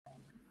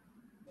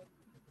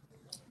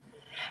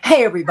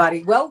Hey,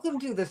 everybody.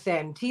 Welcome to the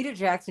Santita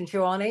Jackson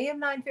Show on AM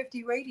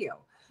 950 Radio,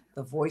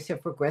 the voice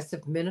of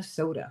progressive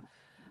Minnesota.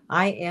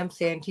 I am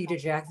Santita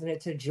Jackson.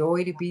 It's a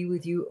joy to be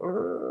with you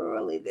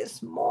early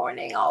this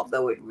morning,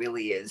 although it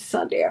really is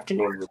Sunday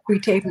afternoon. We're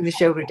pre-taping the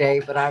show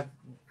today, but I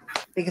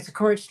think it's a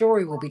current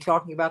story. We'll be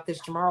talking about this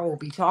tomorrow. We'll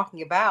be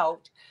talking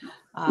about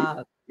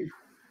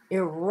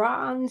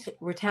Iran's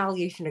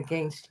retaliation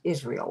against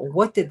Israel.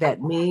 What did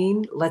that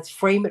mean? Let's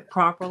frame it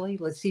properly.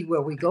 Let's see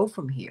where we go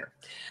from here.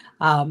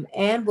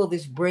 And will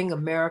this bring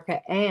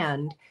America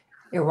and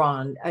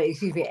Iran,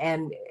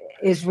 and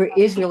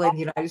Israel and the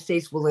United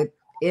States, will it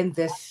end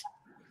this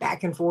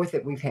back and forth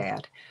that we've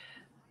had?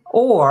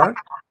 Or,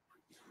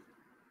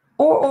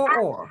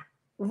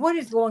 what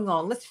is going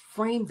on? Let's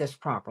frame this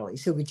properly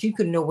so that you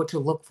can know what to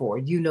look for.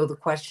 You know the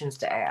questions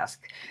to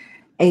ask.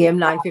 AM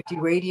 950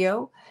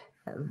 Radio,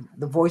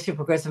 the voice of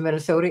progressive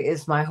Minnesota,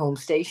 is my home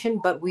station,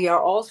 but we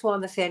are also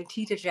on the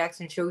Santita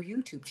Jackson Show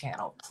YouTube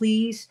channel.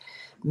 Please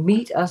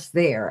meet us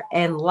there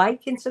and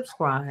like and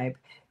subscribe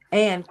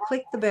and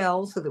click the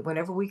bell so that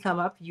whenever we come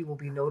up, you will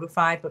be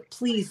notified. But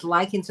please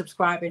like and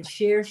subscribe and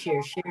share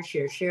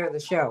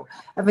the show.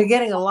 I've been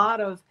getting a lot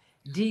of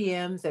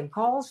DMs and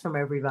calls from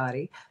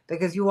everybody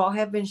because you all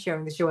have been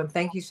sharing the show, and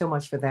thank you so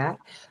much for that.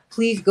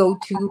 Please go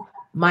to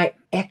my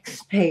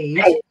X page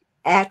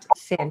at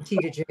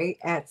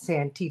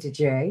Santita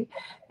J,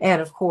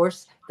 and of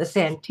course the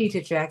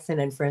Santita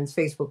Jackson and Friends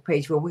Facebook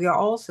page, where we are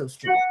also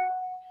streaming.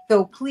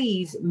 So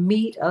please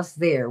meet us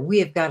there. We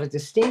have got a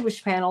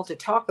distinguished panel to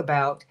talk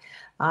about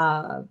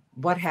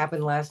what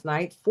happened last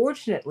night.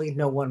 Fortunately,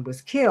 no one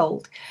was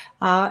killed,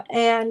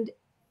 and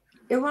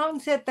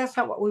Iran said that's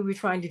not what we were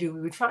trying to do.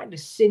 We were trying to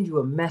send you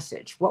a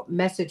message. What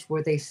message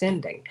were they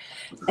sending?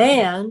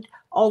 And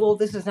although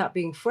this is not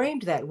being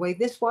framed that way,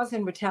 this was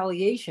in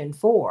retaliation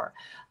for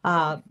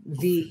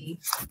the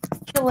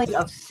killing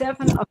of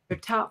 7 of their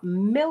top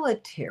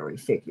military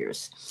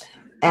figures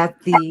at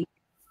the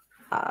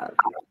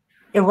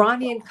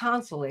Iranian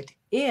consulate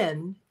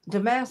in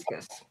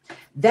Damascus.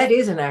 That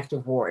is an act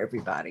of war,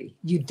 everybody.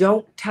 You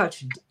don't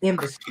touch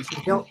embassies.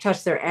 You don't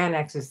touch their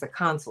annexes, the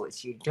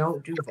consulates. You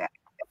don't do that.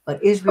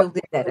 But Israel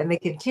did that, and they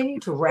continue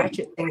to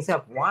ratchet things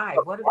up. Why?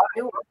 What are they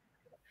doing?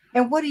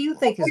 And what do you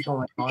think is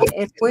going on?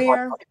 And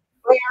where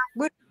do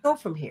we go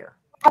from here?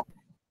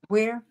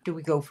 Where do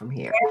we go from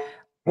here?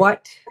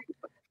 What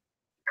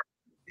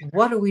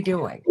are we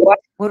doing?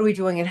 What are we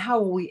doing, and how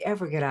will we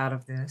ever get out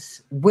of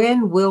this?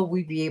 When will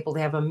we be able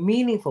to have a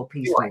meaningful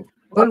peace?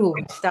 When will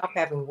we stop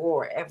having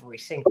war every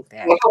single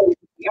day?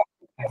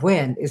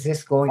 When is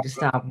this going to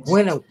stop?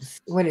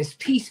 When is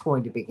peace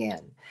going to begin?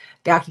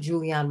 Dr.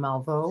 Julianne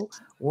Malveaux,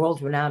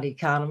 world-renowned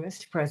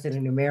economist,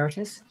 president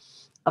emeritus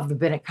of the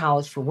Bennett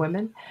College for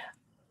Women.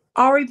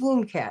 Ari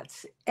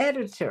Bloomkatz,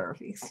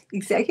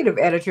 executive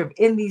editor of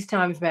In These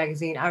Times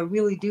magazine. I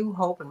really do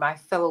hope, and my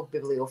fellow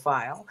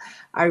bibliophile,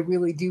 I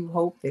really do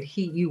hope that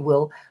you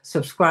will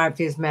subscribe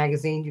to his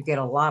magazine. You get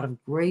a lot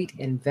of great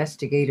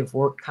investigative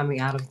work coming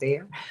out of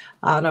there.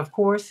 And of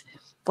course,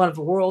 one of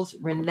the world's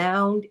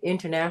renowned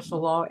international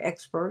law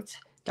experts,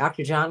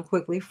 Dr. John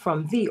Quigley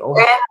from the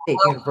Ohio State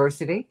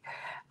University.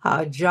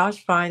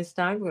 Josh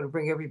Feinstein, we're going to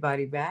bring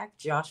everybody back.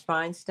 Josh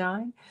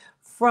Feinstein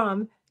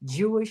from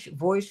Jewish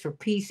Voice for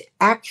Peace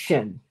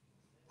Action.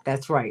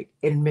 That's right,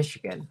 in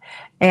Michigan.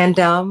 And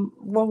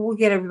we'll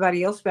get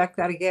everybody else back.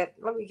 Let me get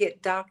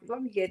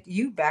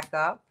you back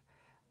up.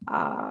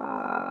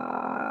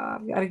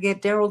 I've got to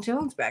get Daryl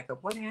Jones back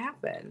up. What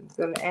happened?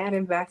 I'm going to add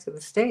him back to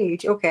the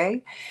stage.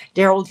 Okay.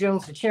 Daryl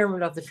Jones, the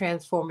chairman of the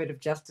Transformative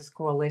Justice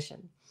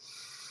Coalition.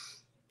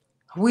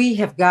 We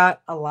have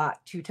got a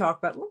lot to talk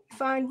about. Let me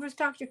find, where's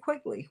Dr.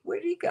 Quigley?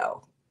 Where did he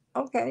go?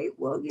 Okay,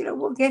 well,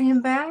 we'll get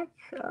him back.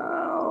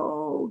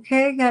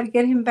 Okay, got to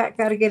get him back.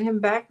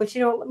 But,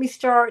 let me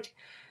start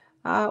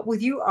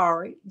with you,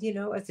 Ari.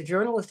 As a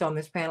journalist on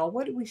this panel,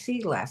 what did we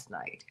see last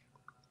night?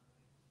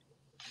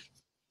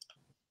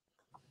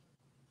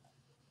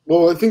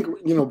 Well, I think,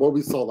 what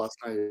we saw last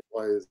night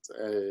was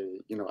a,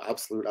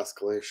 absolute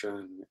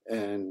escalation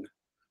in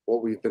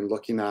what we've been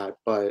looking at.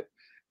 But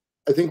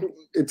I think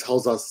it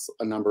tells us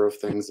a number of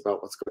things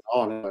about what's going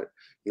on.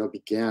 It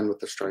began with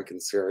the strike in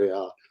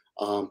Syria.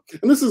 And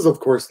this is, of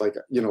course, a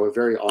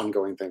very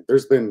ongoing thing.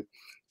 There's been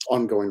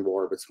ongoing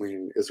war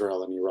between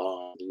Israel and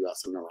Iran, the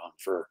U.S. and Iran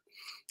for,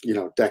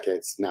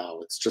 decades now.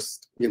 It's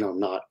just,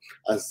 not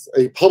as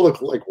a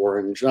public war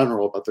in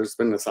general, but there's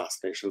been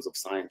assassinations of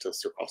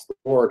scientists across the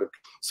board and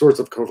sorts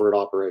of covert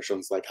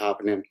operations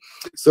happening.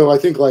 So I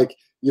think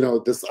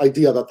this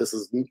idea that this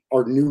is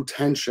our new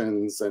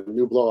tensions and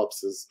new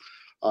blowups is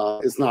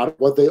not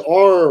what they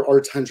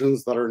are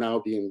tensions that are now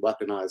being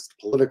weaponized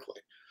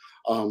politically.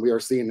 We are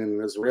seeing an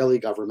Israeli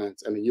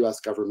government and a U.S.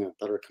 government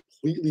that are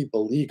completely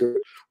beleaguered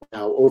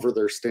now over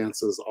their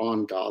stances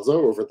on Gaza,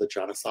 over the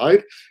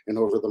genocide, and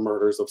over the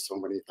murders of so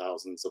many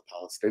thousands of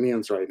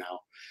Palestinians right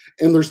now.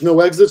 And there's no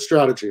exit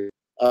strategy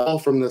at all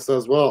from this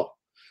as well.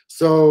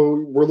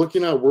 So we're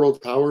looking at world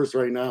powers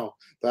right now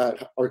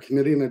that are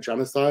committing a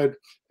genocide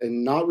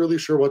and not really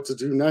sure what to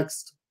do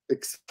next,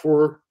 except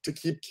for to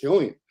keep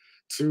killing,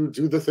 to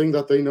do the thing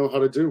that they know how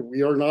to do.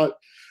 We are not,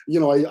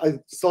 I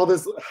saw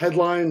this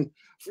headline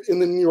in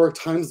the New York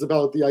Times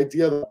about the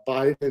idea that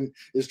Biden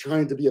is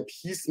trying to be a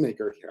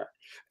peacemaker here.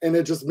 And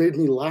it just made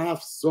me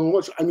laugh so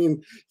much. I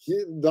mean,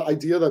 the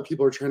idea that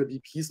people are trying to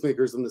be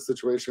peacemakers in this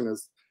situation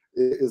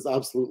is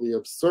absolutely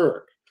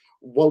absurd.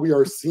 What we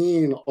are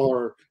seeing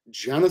are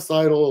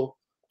genocidal,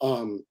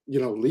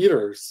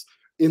 leaders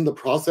in the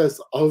process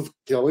of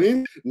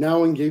killing,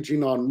 now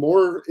engaging in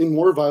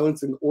more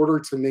violence in order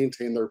to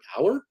maintain their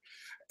power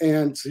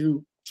and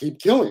to keep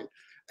killing.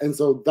 And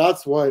so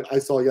that's what I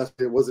saw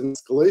yesterday, was an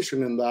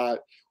escalation in that,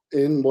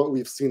 in what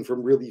we've seen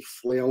from really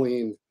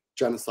flailing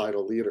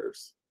genocidal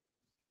leaders.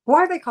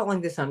 Why are they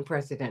calling this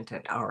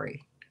unprecedented,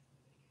 Ari?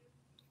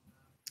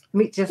 I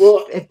mean,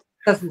 it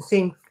doesn't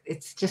seem,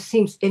 it just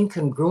seems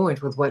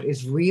incongruent with what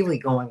is really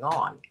going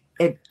on.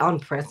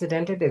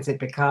 Unprecedented, is it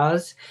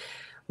because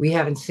we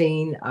haven't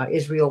seen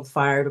Israel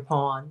fired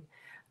upon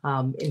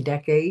in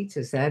decades?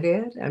 Is that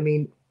it? I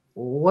mean,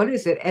 what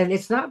is it? And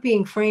it's not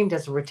being framed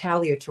as a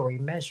retaliatory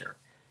measure.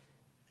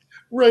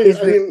 Right.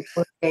 Israel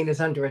is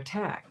under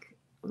attack.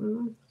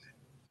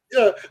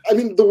 Yeah, I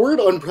mean, the word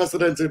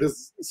unprecedented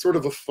is sort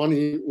of a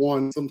funny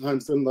one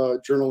sometimes in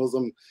the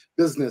journalism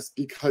business,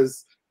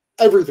 because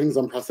everything's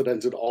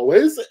unprecedented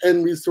always,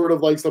 and we sort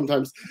of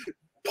sometimes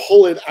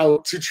pull it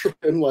out to try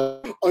and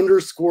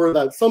underscore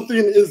that something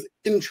is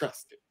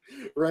interesting,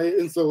 right?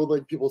 And so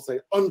people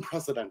say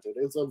unprecedented.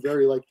 It's a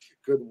very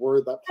good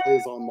word that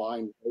plays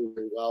online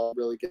very well,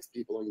 really gets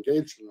people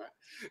engaged in that.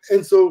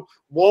 And so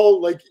while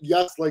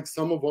yes,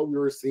 some of what we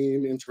were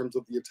seeing in terms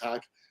of the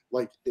attack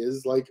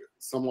is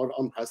somewhat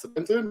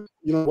unprecedented,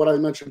 what I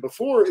mentioned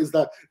before is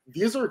that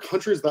these are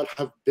countries that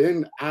have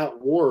been at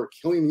war,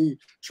 killing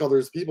each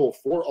other's people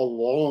for a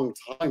long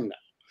time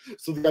now.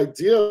 So the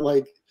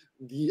idea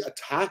the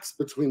attacks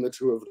between the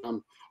two of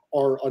them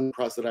are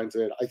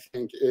unprecedented, I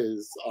think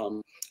is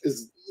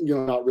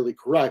not really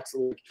correct.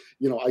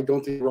 I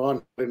don't think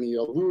Iran had any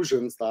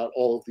illusions that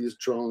all of these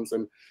drones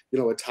and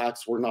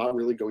attacks were not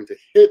really going to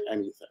hit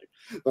anything.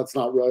 That's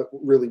not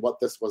really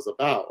what this was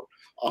about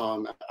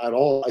at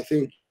all. I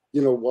think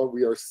what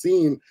we are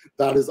seeing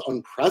that is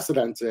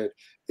unprecedented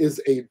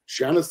is a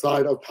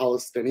genocide of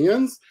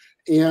Palestinians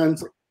and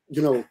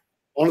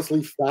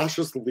honestly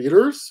fascist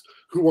leaders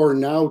who are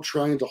now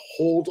trying to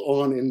hold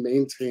on and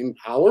maintain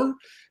power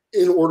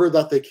in order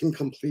that they can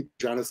complete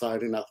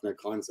genocide and ethnic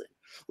cleansing.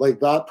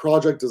 That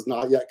project is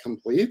not yet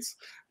complete,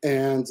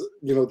 and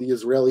the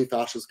Israeli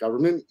fascist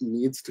government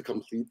needs to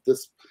complete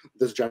this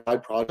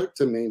genocide project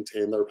to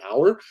maintain their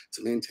power,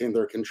 to maintain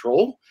their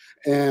control.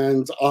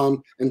 And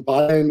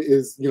Biden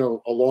is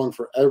along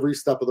for every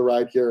step of the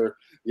ride here,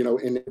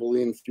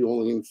 enabling,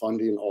 fueling,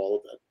 funding all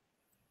of it.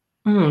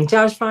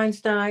 Josh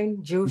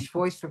Feinstein, Jewish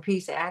Voice for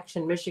Peace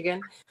Action,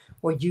 Michigan,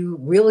 where you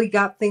really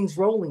got things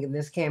rolling in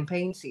this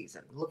campaign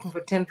season. Looking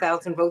for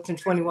 10,000 votes in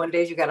 21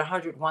 days, you got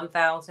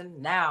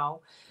 101,000.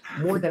 Now,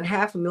 more than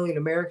 500,000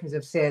 Americans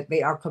have said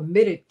they are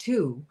committed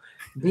to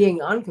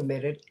being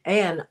uncommitted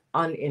and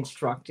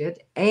uninstructed,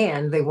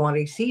 and they want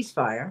a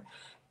ceasefire.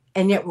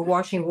 And yet we're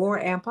watching war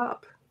amp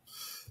up.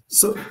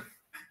 So,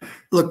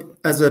 look,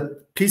 as a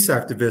peace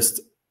activist,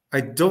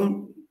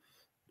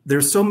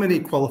 there's so many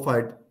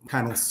qualified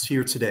panelists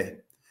here today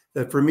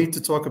that for me to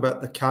talk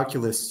about the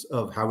calculus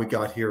of how we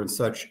got here and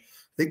such, I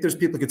think there's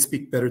people who could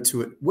speak better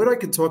to it. What I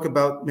could talk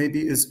about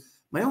maybe is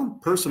my own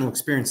personal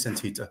experience,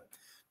 Santita,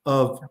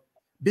 of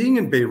being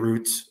in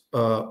Beirut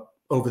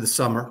over the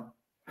summer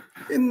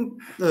in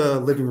the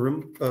living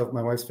room of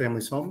my wife's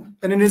family's home,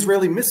 and an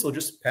Israeli missile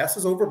just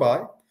passes over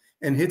by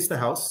and hits the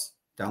house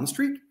down the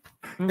street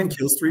and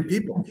kills 3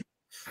 people.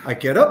 I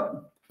get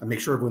up, I make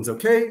sure everyone's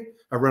okay.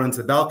 I run into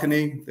the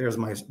balcony. There's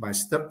my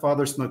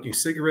stepfather smoking a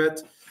cigarette.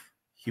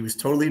 He was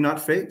totally not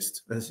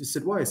fazed. As he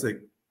said, why? He's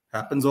like,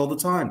 happens all the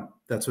time.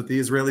 That's what the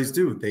Israelis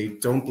do. They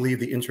don't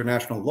believe the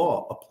international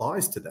law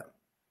applies to them.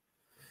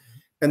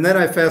 And then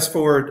I fast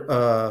forward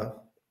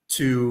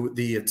to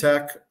the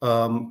attack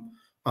on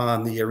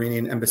the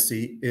Iranian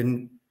embassy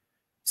in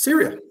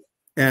Syria.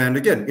 And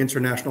again,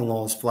 international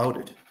law is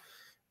flouted.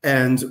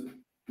 And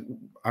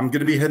I'm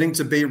going to be heading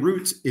to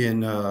Beirut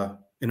in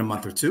a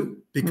month or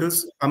two,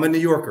 because I'm a New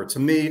Yorker. To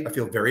me, I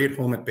feel very at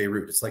home at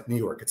Beirut. It's like New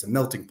York. It's a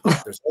melting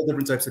pot. There's all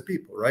different types of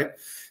people, right?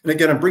 And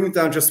again, I'm bringing it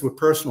down just to a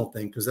personal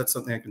thing, because that's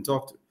something I can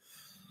talk to.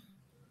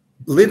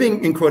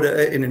 Living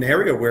in an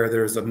area where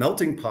there's a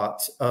melting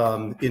pot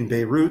in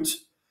Beirut,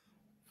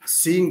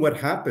 seeing what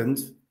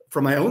happened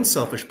from my own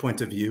selfish point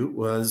of view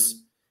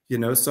was,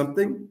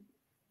 something,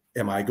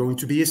 am I going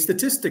to be a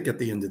statistic at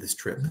the end of this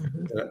trip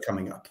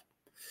coming up?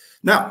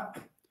 Now,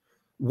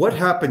 what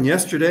happened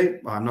yesterday,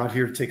 I'm not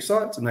here to take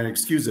sides and I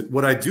excuse it.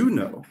 What I do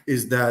know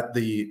is that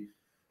the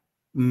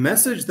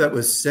message that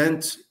was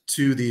sent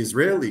to the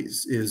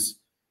Israelis is,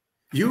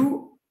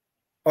 you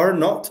are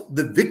not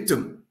the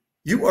victim.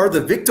 You are the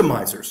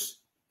victimizers.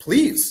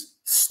 Please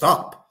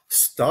stop.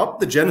 Stop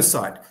the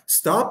genocide.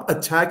 Stop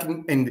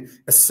attacking and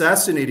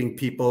assassinating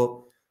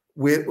people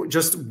with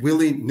just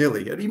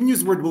willy-nilly. I'd even use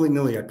the word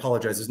willy-nilly, I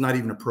apologize, it's not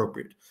even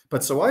appropriate.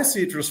 But so I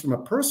see it just from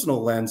a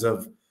personal lens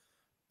of,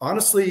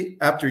 honestly,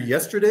 after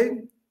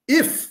yesterday,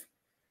 if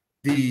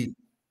the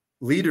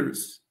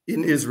leaders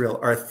in Israel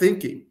are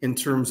thinking in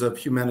terms of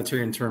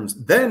humanitarian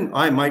terms, then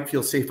I might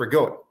feel safer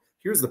going.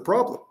 Here's the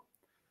problem.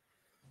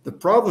 The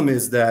problem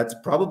is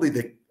that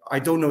probably I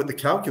don't know what the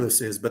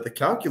calculus is, but the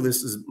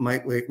calculus is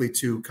likely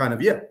to kind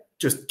of,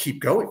 just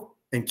keep going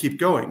and keep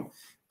going.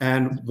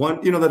 And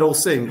one, that old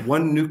saying,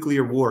 one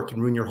nuclear war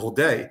can ruin your whole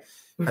day.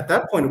 At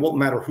that point, it won't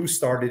matter who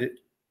started it,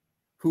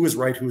 who is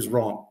right, who is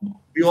wrong.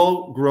 We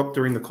all grew up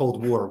during the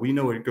Cold War. We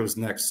know where it goes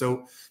next.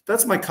 So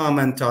that's my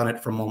comment on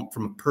it from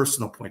a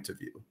personal point of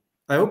view.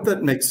 I hope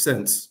that makes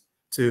sense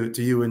to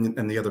you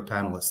and the other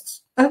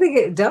panelists. I think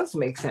it does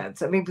make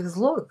sense. I mean, because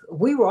look,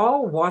 we were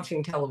all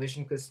watching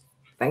television because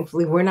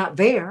thankfully we're not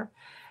there.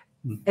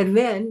 Mm-hmm. And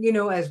then,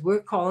 as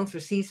we're calling for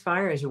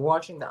ceasefire, as you're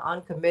watching the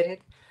uncommitted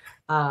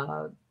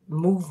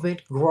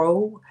movement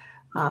grow,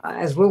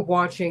 as we're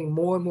watching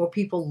more and more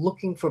people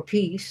looking for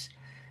peace,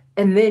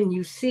 and then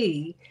you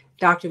see,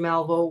 Dr.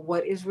 Malveaux,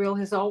 what Israel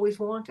has always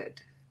wanted.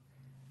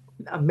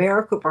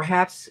 America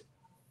perhaps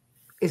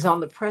is on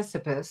the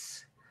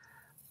precipice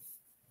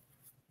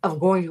of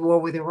going to war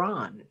with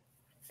Iran.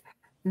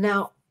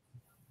 Now,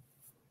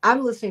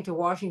 I'm listening to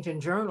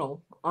Washington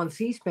Journal on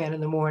C-SPAN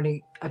in the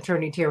morning,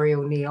 Attorney Terry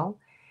O'Neill,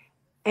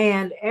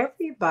 and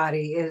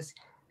everybody is,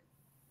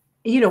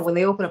 when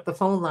they open up the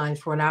phone lines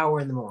for an hour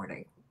in the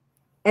morning.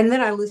 And then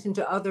I listen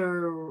to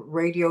other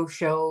radio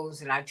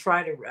shows and I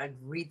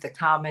read the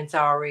comments,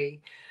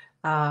 Ari.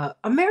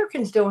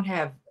 Americans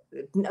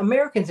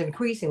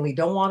increasingly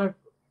don't want to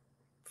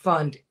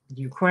fund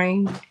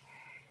Ukraine.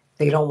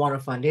 They don't want to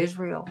fund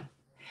Israel.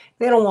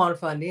 They don't want to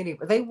fund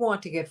anybody. They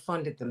want to get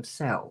funded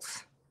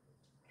themselves.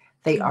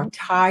 They are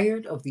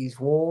tired of these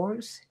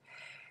wars.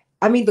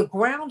 I mean, the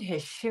ground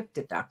has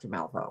shifted, Dr.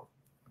 Malveaux.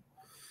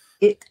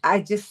 I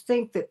just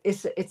think that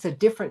it's a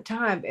different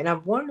time, and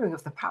I'm wondering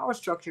if the power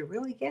structure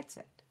really gets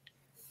it.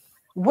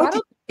 What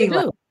do you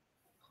do?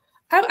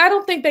 I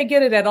don't think they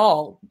get it at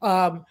all.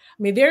 I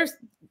mean, there's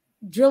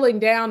drilling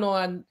down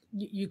on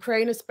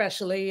Ukraine,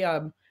 especially.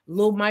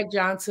 Lil Mike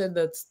Johnson,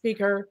 the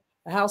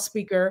House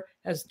Speaker,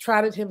 has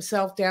trotted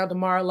himself down to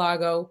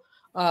Mar-a-Lago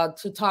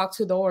to talk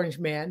to the Orange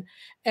Man.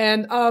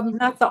 And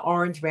not the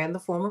Orange Man, the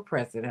former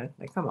president.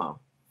 Like, come on.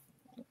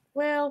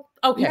 Well,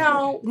 okay.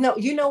 No,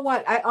 you know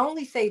what? I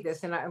only say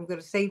this, and I'm going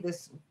to say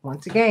this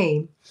once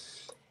again.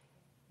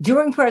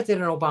 During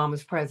President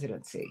Obama's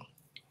presidency,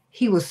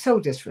 he was so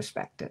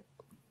disrespected.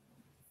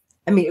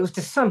 I mean, it was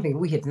just something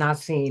we had not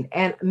seen.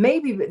 And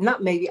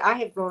I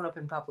had grown up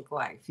in public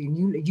life.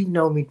 You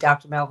know me,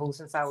 Dr. Malveaux,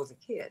 since I was a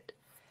kid.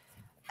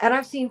 And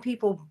I've seen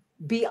people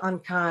be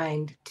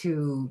unkind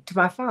to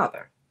my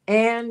father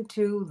and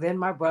to then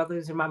my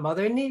brothers and my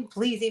mother, and then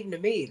please even to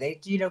me. They,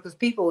 because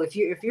people, if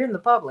you're in the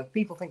public,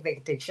 people think they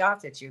can take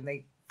shots at you, and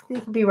they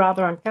can be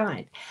rather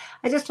unkind.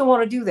 I just don't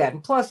want to do that.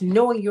 And plus,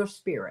 knowing your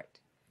spirit.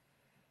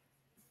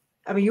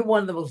 I mean, you're one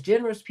of the most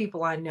generous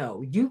people I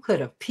know. You could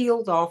have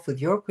peeled off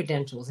with your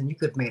credentials, and you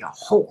could have made a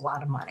whole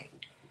lot of money.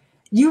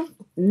 You've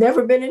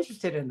never been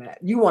interested in that.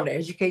 You want to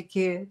educate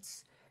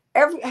kids.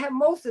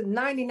 Most of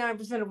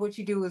 99% of what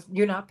you do is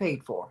you're not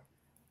paid for.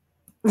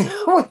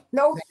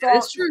 No,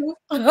 that's true.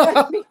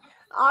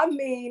 I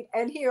mean,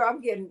 and here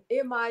I'm getting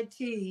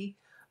MIT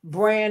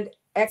brand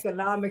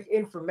economic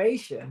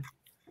information,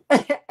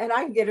 and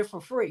I can get it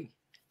for free.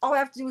 All I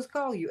have to do is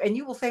call you, and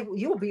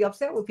you'll be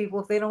upset with people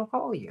if they don't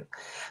call you.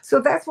 So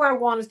that's why I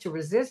want us to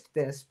resist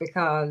this,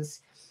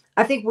 because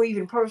I think we're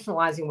even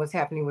personalizing what's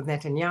happening with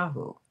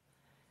Netanyahu.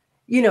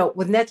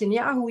 With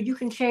Netanyahu, you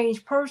can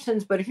change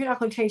persons, but if you're not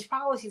going to change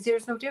policies,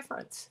 there's no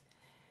difference.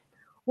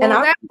 Well,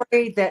 and I'm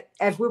afraid that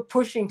as we're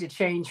pushing to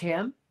change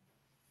him,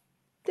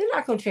 they're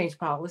not going to change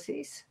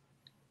policies,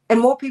 and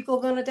more people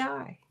are going to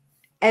die.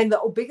 And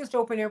the biggest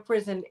open air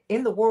prison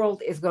in the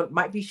world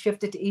might be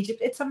shifted to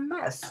Egypt. It's a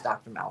mess,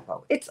 Dr.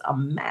 Malveaux. It's a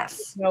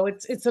mess. No,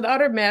 it's an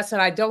utter mess, and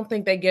I don't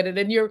think they get it.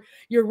 And you're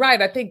right.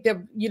 I think that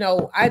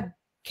I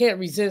can't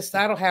resist.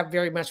 I don't have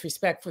very much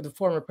respect for the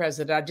former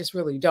president. I just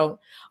really don't,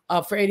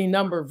 for any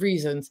number of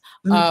reasons.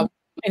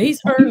 And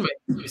he's earned my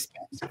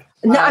respect.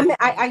 No,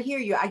 I hear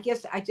you. I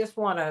guess I just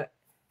want to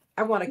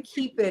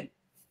keep it.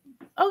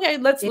 Okay,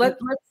 let's keep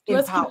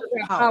it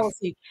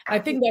policy. I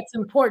think that's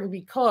important,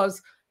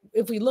 because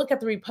if we look at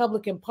the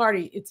Republican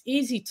Party, it's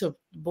easy to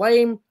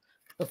blame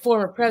the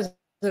former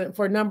president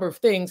for a number of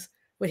things,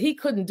 but he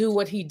couldn't do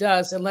what he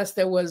does unless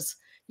there was,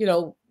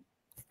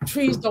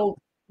 trees don't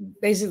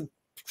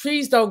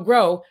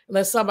grow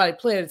unless somebody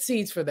planted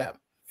seeds for them.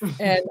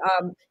 And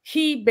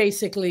he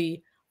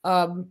basically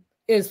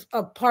is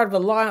a part of a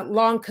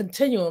long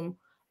continuum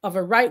of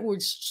a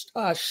rightward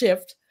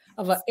shift,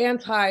 of an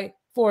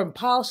anti-foreign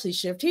policy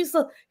shift. He's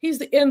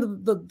the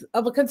end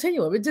of a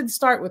continuum. It didn't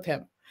start with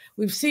him.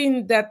 We've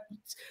seen that.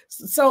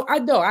 So I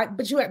know,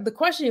 but the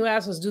question you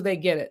asked was, do they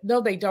get it? No,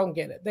 they don't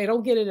get it. They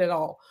don't get it at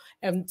all.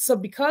 And so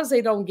because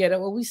they don't get it,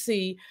 what we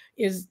see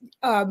is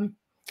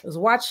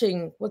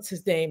watching, what's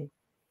his name?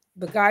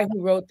 the guy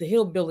who wrote the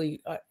hillbilly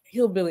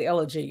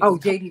elegy. Oh,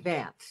 J.D.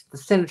 Vance, the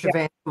Senator Yeah.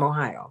 Vance from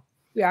Ohio.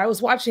 Yeah, I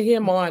was watching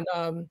him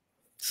on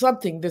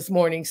something this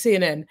morning,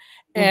 CNN,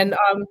 and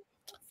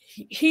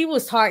he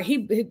was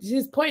talking.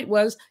 His point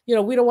was, you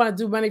know, we don't want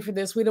to do money for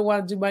this, we don't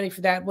want to do money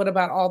for that. What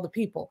about all the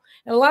people?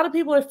 And a lot of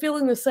people are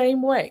feeling the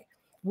same way.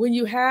 When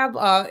you have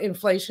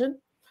inflation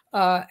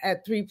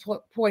at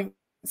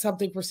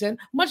 3.something%,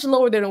 much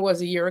lower than it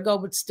was a year ago,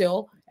 but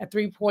still at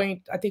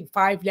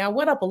 3.5 now,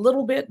 went up a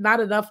little bit, not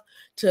enough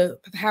to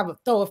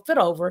throw a fit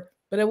over,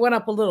 but it went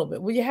up a little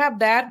bit. When you have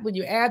that, when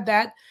you add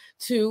that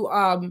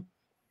to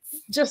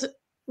just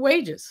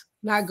wages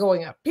not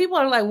going up, people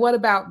are like, what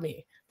about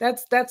me?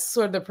 That's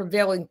sort of the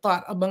prevailing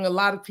thought among a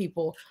lot of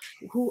people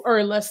who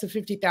earn less than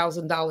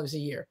 $50,000 a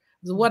year.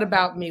 What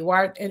about me?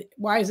 Why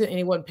isn't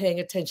anyone paying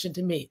attention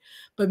to me?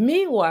 But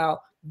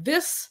meanwhile,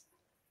 this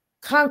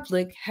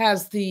conflict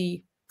has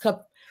the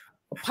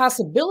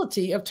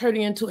possibility of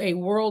turning into a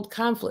world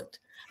conflict.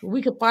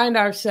 We could find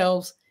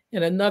ourselves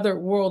in another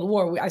world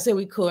war. I say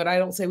we could, I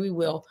don't say we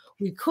will.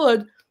 We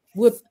could,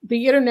 with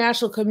the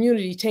international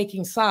community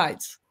taking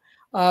sides.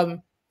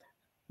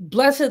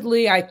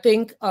 Blessedly, I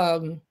think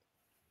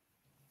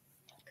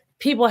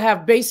people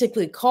have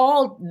basically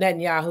called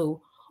Netanyahu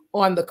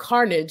on the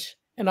carnage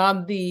and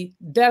on the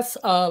deaths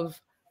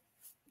of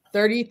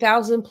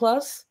 30,000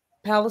 plus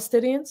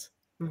Palestinians,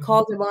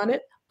 called him on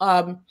it.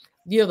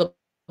 You know, the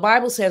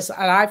Bible says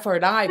an eye for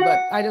an eye, but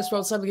I just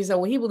wrote something. He said,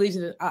 well, he believes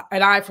in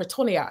an eye for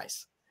 20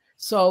 eyes.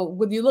 So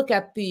when you look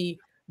at the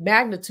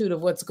magnitude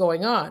of what's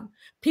going on,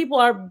 people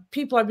are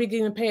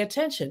beginning to pay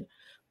attention.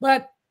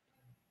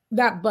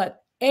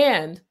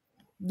 And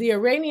the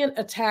Iranian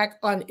attack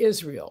on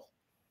Israel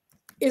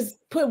is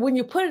when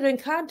you put it in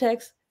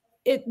context,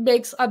 it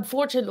makes,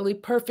 unfortunately,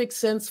 perfect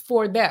sense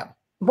for them.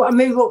 Well, I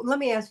mean, let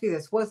me ask you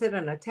this. Was it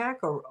an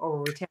attack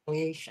or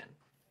retaliation?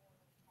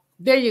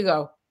 There you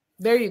go.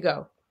 There you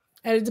go.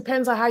 And it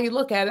depends on how you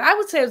look at it. I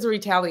would say it's a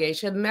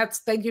retaliation. And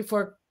thank you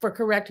for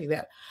correcting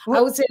that. Well,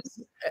 I would say it's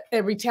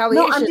a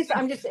retaliation. No,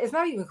 I'm just, it's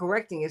not even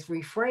correcting, it's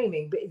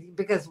reframing,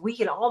 because we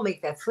can all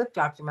make that slip,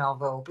 Dr.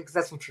 Malveaux, because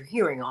that's what you're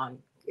hearing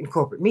in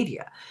corporate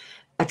media.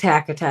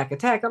 Attack, attack,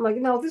 attack. I'm like,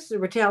 no, this is a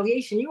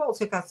retaliation. You all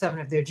took out 7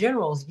 of their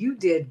generals. You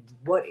did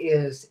what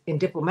is in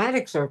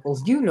diplomatic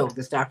circles. You know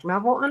this, Dr.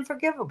 Malveaux,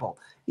 unforgivable.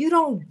 You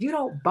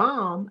don't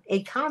bomb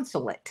a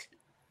consulate.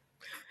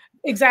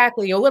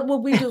 Exactly. Or what would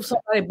we do if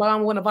somebody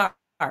bombed one of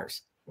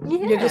ours? Yeah.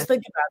 You just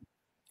think about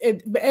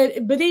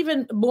it. But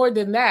even more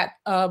than that,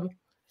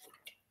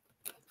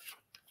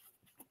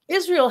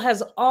 Israel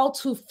has all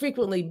too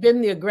frequently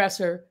been the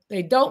aggressor.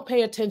 They don't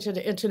pay attention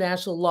to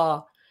international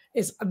law.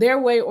 It's their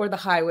way or the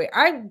highway.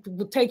 I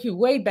will take you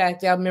way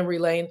back down memory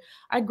lane.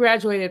 I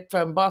graduated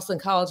from Boston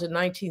College in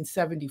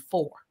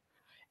 1974,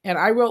 and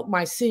I wrote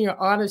my senior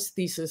honors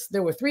thesis.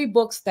 There were 3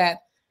 books that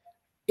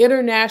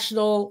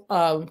international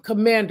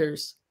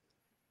commanders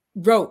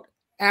wrote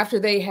after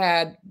they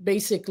had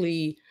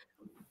basically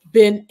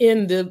been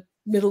in the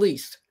Middle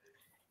East.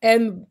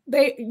 And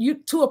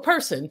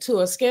to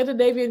a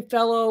Scandinavian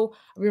fellow,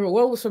 I remember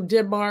one was from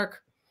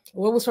Denmark,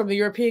 one was from the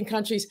European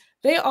countries,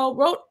 they all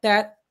wrote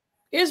that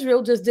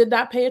Israel just did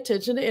not pay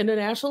attention to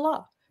international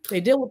law. They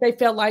did what they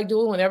felt like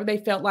doing whenever they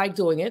felt like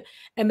doing it.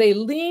 And they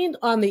leaned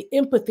on the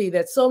empathy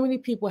that so many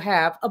people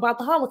have about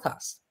the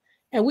Holocaust.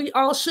 And we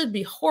all should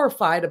be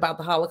horrified about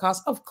the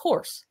Holocaust, of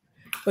course.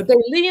 But they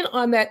lean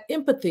on that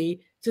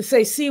empathy to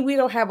say, see, we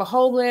don't have a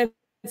homeland.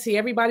 See,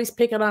 everybody's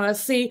picking on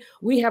us. See,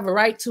 we have a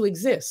right to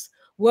exist.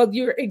 Well,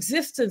 your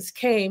existence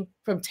came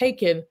from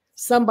taking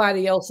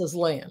somebody else's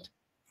land.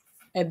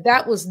 And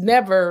that was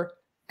never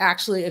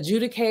actually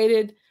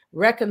adjudicated,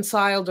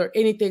 reconciled, or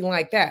anything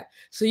like that.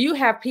 So you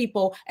have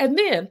people, and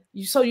then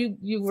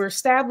you were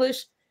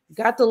established,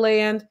 got the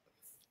land,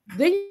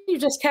 then you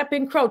just kept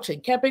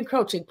encroaching,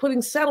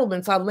 putting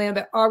settlements on land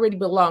that already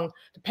belonged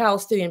to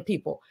Palestinian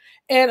people.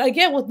 And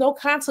again, with no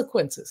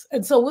consequences.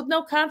 And so with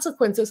no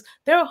consequences,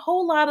 there are a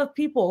whole lot of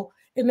people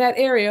in that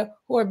area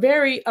who are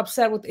very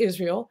upset with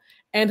Israel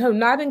and who are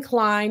not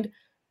inclined.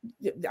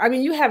 I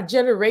mean, you have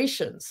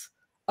generations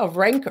of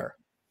rancor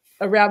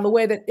around the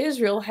way that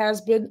Israel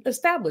has been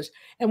established.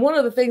 And one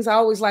of the things I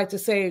always like to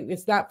say,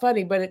 it's not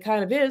funny, but it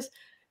kind of is,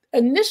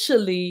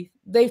 initially,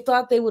 they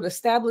thought they would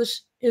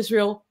establish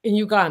Israel in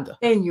Uganda.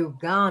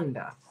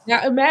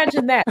 Now,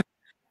 imagine that.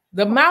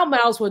 The Mau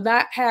Maus would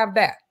not have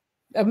that.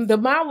 The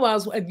Mau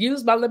Maus,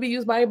 let me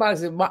use my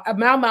body. Mau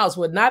Maus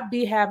would not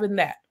be having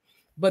that.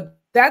 But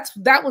that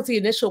was the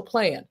initial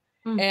plan.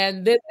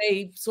 And then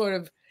they sort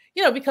of,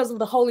 because of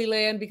the Holy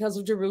Land, because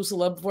of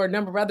Jerusalem, for a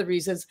number of other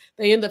reasons,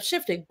 they end up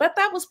shifting. But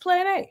that was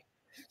plan A.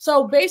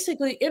 So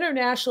basically,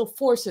 international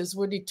forces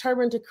were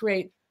determined to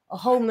create a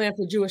homeland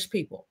for Jewish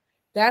people.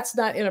 That's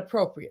not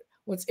inappropriate.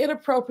 What's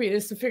inappropriate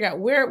is to figure out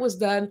where it was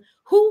done,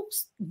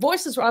 whose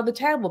voices were on the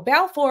table.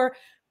 Balfour,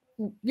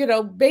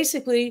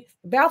 basically,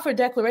 Balfour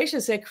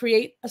Declaration said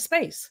create a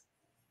space,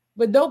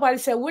 but nobody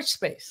said which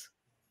space.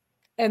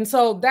 And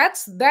so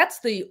that's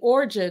the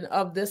origin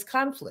of this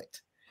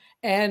conflict.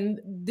 And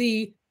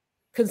the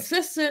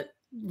consistent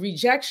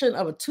rejection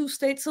of a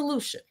two-state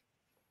solution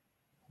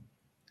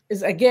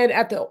is again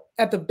at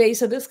the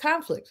base of this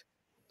conflict.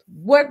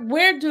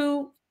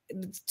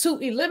 To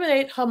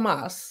eliminate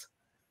Hamas,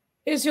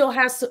 Israel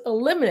has to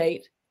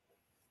eliminate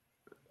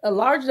a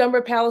large number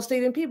of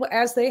Palestinian people,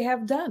 as they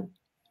have done.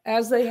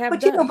 But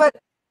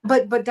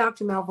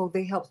Dr. Malvo,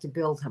 they helped to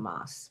build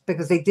Hamas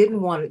because they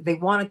didn't want it. They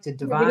wanted to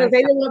divide. Because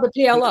they didn't want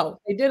the PLO.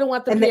 They didn't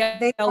want the PLO.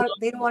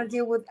 They didn't want to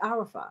deal with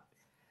Arafat.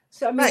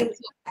 So I mean,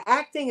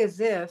 acting as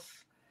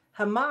if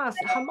Hamas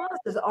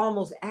is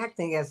almost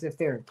acting as if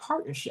they're in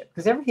partnership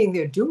because everything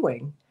they're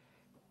doing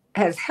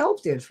has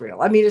helped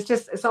Israel. I mean,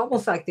 it's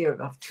almost like they're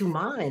of two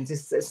minds.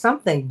 It's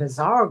something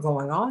bizarre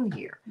going on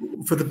here.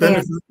 For the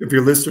benefit of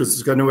your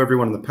listeners, I know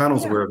everyone on the panel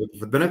is aware of it.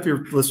 For the benefit of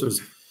your listeners,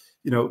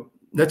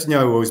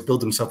 Netanyahu always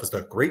billed himself as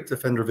the great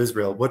defender of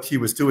Israel. What he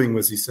was doing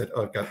was he said,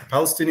 oh, I've got the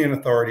Palestinian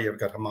Authority, I've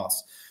got Hamas.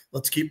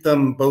 Let's keep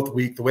them both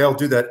weak. The way I'll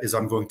do that is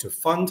I'm going to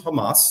fund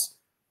Hamas.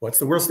 What's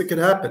the worst that could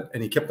happen?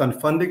 And he kept on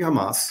funding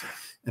Hamas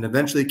and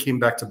eventually came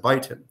back to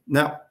bite him.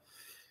 Now,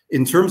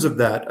 in terms of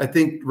that, I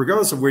think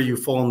regardless of where you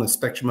fall on the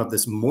spectrum of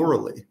this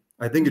morally,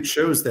 I think it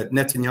shows that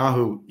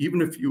Netanyahu,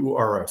 even if you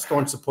are a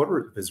staunch supporter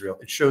of Israel,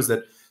 it shows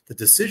that the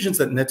decisions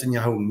that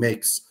Netanyahu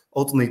makes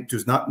ultimately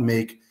does not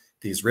make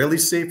the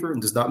Israelis safer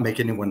and does not make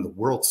anyone in the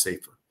world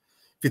safer.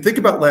 If you think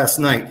about last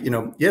night,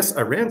 yes,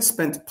 Iran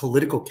spent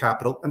political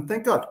capital, and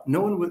thank God,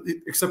 no one was,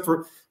 except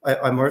for,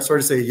 I'm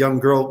sorry to say, a young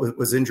girl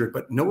was injured,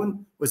 but no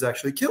one was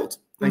actually killed,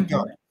 thank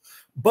God.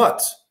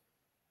 But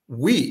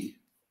we,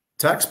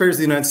 taxpayers of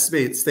the United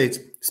States,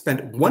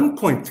 spent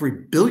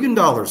 $1.3 billion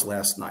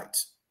last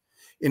night.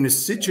 In a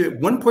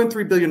situation,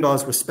 $1.3 billion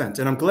was spent.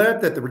 And I'm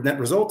glad that the net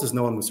result is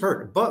no one was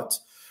hurt. But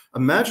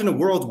imagine a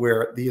world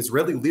where the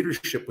Israeli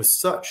leadership was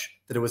such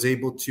that it was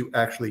able to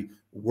actually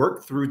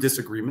work through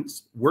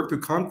disagreements, work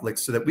through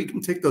conflicts so that we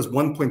can take those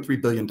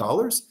 $1.3 billion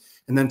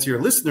and then, to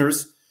your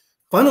listeners,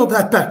 funnel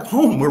that back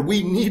home where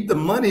we need the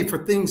money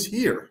for things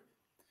here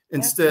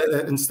instead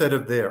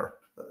of there.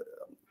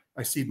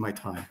 I cede my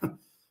time.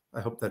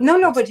 I hope that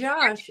but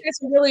Josh,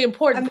 it's a really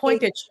important point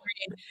that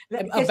you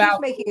made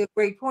about making a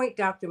great point,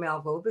 Dr.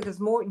 Malvo, because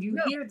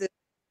hear this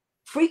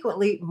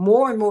frequently,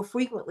 more and more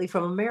frequently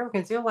from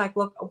Americans. They're like,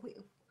 look,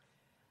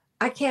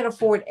 I can't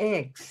afford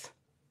eggs.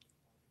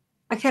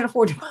 I can't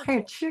afford to buy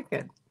a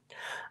chicken.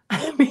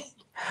 I mean,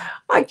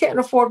 I can't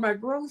afford my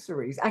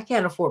groceries. I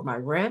can't afford my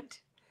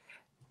rent.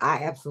 I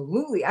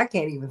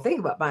can't even think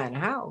about buying a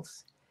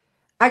house.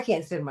 I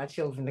can't send my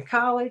children to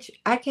college.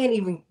 I can't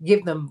even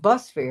give them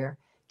bus fare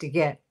to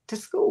get to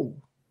school.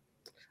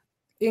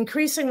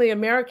 Increasingly,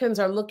 Americans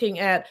are looking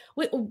at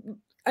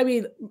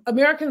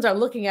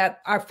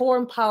our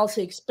foreign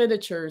policy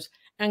expenditures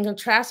and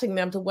contrasting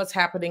them to what's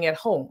happening at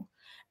home.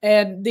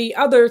 And the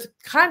other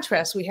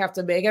contrast we have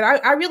to make, and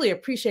I really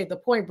appreciate the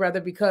point,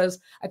 brother, because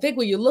I think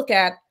when you look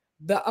at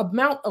the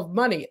amount of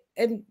money,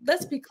 and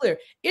let's be clear,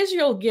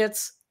 Israel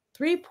gets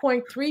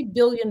 $3.3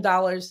 billion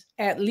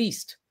at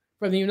least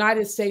from the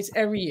United States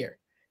every year.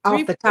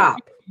 Off the top.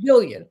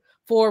 Billion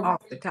for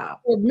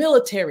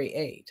military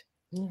aid.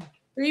 Yeah.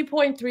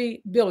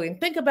 3.3 billion.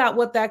 Think about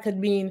what that could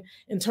mean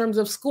in terms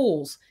of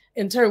schools.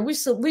 We've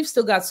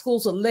still got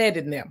schools with lead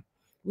in them.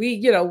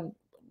 We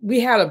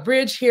had a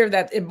bridge here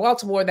in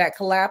Baltimore that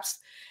collapsed.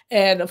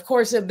 And of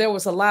course, there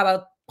was a lot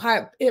of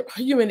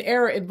human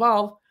error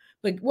involved.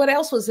 But what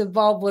else was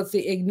involved was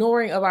the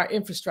ignoring of our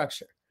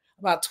infrastructure.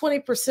 About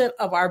 20%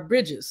 of our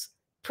bridges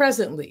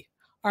presently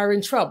are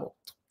in trouble.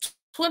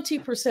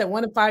 20%,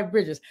 1 in 5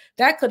 bridges.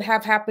 That could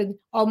have happened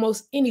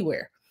almost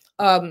anywhere.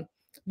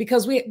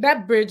 Because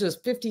that bridge is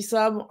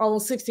 50-some,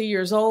 almost 60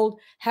 years old,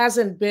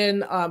 hasn't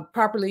been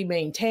properly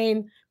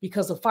maintained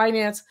because of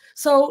finance.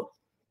 So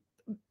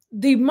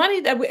the money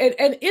that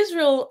and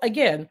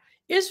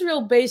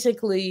Israel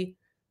basically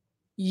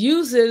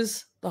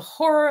uses the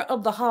horror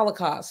of the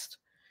Holocaust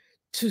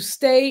to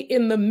stay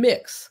in the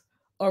mix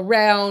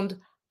around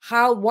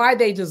why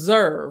they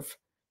deserve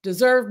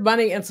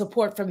money and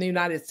support from the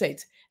United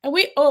States. And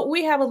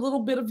we have a little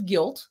bit of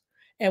guilt,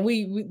 and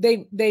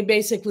they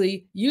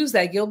basically use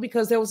that guilt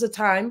because there was a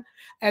time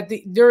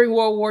during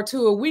World War II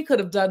where we could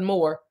have done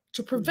more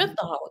to prevent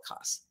the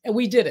Holocaust, and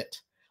we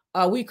didn't.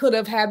 We could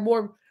have had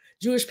more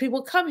Jewish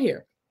people come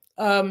here,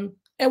 and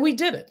we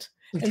didn't.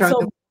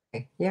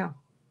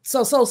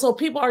 So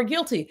people are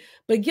guilty,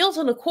 but guilt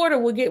in a quarter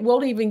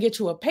won't even get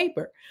you a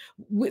paper.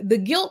 The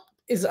guilt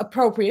is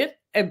appropriate,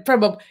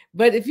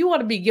 but if you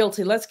want to be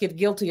guilty, let's get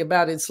guilty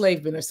about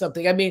enslavement or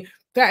something. I mean,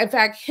 in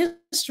fact,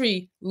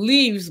 history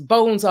leaves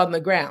bones on the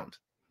ground.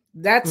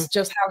 That's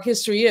just how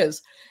history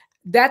is.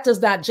 That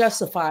does not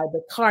justify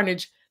the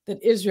carnage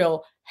that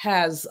Israel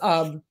has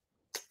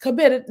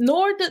committed,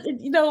 nor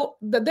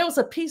there was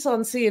a piece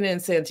on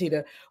CNN,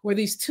 Santita, where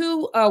these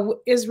 2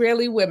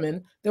 Israeli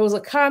women, there was a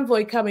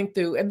convoy coming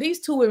through, and these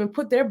 2 women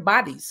put their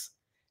bodies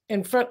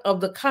in front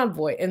of the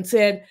convoy and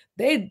said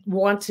they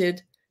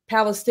wanted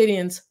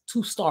Palestinians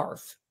to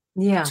starve.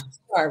 Yeah.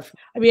 Starve.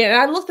 I mean, and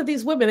I looked at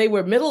these women, they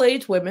were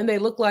middle-aged women. They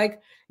looked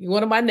like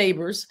one of my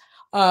neighbors.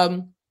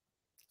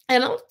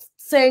 And I'm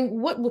saying,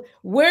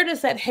 where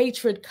does that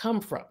hatred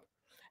come from?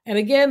 And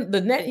again,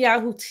 the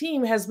Netanyahu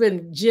team has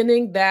been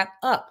ginning that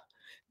up.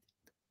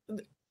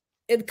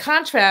 In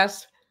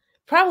contrast,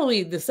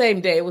 probably the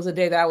same day, it was a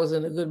day that I was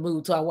in a good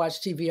mood, so I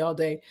watched TV all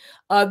day.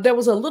 There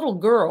was a little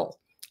girl,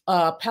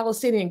 a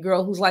Palestinian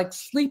girl, who's like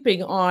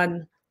sleeping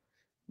on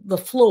the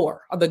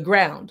floor, on the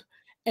ground,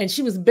 and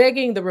she was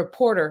begging the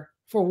reporter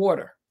for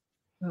water.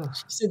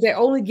 She said, they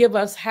only give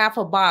us half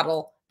a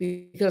bottle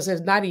because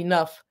there's not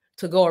enough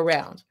to go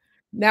around.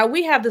 Now,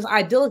 we have this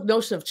idyllic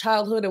notion of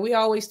childhood, and we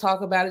always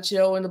talk about it,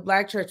 in the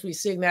Black church, we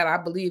sing that, I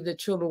believe that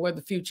children were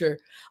the future.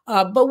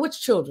 But which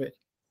children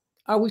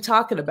are we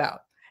talking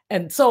about?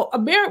 And so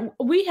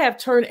we have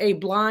turned a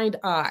blind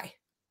eye.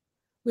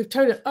 We've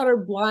turned an utter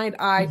blind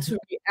eye to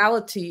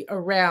reality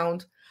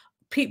around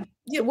people,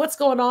 what's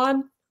going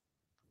on,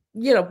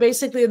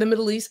 basically in the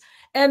Middle East.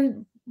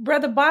 And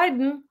Brother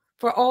Biden,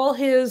 for all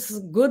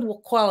his good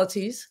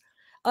qualities,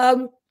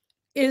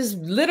 is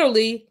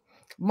literally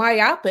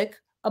myopic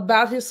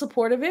about his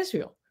support of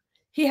Israel.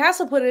 He has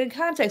to put it in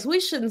context. We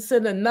shouldn't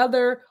send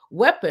another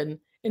weapon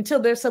until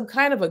there's some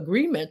kind of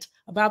agreement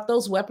about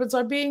those weapons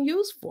are being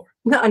used for.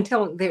 No,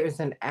 until there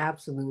is an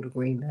absolute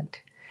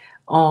agreement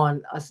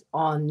on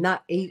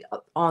the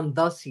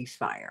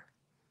ceasefire.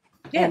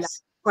 Yes. And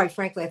quite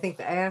frankly, I think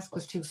the ask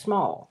was too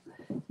small.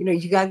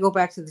 You got to go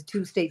back to the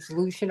two-state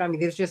solution. I mean,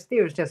 there's just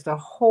a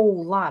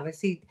whole lot. I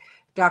see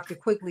Dr.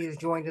 Quigley has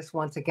joined us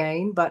once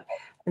again, but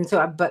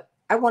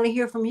I want to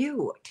hear from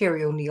you,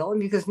 Terry O'Neill,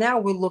 because now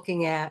we're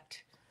looking at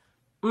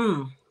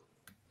the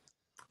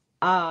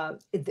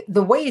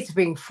way it's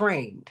being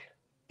framed.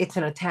 It's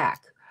an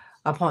attack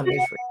upon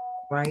Israel,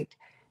 right?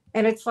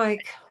 And it's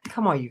like,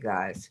 come on, you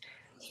guys,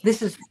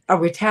 this is a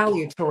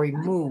retaliatory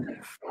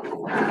move.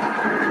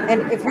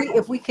 And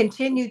if we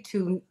continue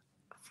to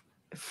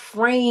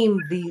frame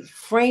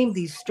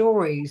these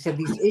stories and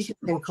these issues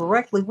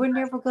incorrectly, we're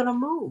never going to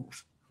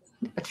move.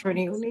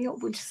 Attorney O'Neill,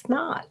 we're just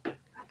not.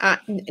 I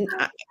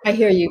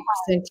hear you,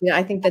 Cynthia.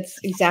 I think that's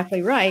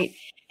exactly right.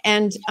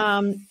 And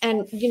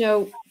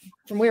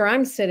from where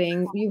I'm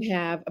sitting, you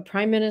have a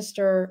prime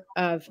minister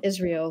of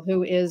Israel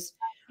who is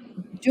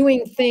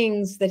doing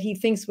things that he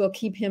thinks will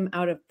keep him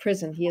out of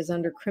prison. He is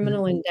under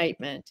criminal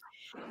indictment.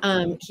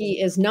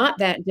 He is not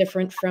that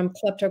different from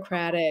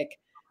kleptocratic,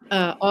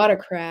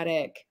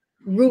 autocratic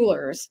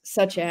rulers,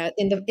 such as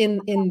in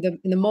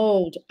the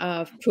mold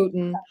of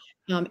Putin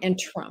and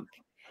Trump.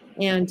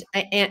 And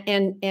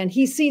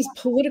he sees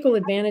political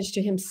advantage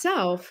to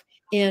himself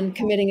in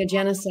committing a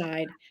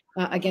genocide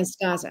against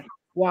Gaza.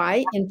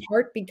 Why? In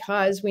part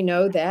because we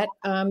know that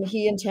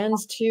he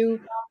intends to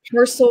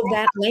parcel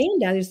that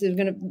land out. He's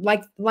going to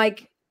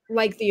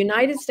like the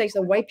United States,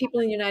 the white people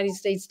in the United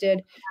States did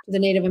to the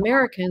Native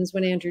Americans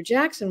when Andrew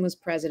Jackson was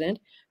president,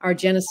 our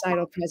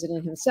genocidal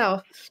president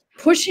himself,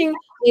 pushing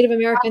Native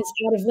Americans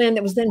out of land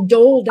that was then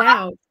doled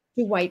out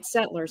to white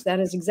settlers. That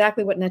is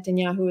exactly what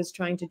Netanyahu is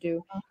trying to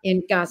do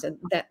in Gaza.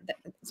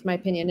 That's my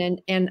opinion.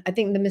 And I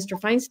think that Mr.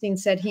 Feinstein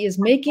said he is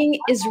making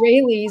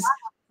Israelis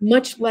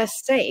much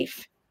less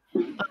safe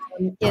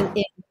in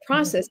the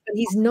process, but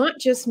he's not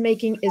just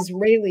making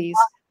Israelis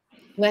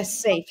less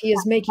safe. He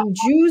is making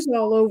Jews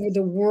all over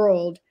the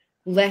world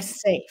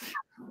less safe,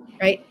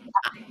 right?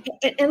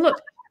 And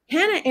look,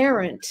 Hannah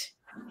Arendt,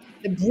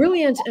 the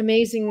brilliant,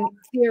 amazing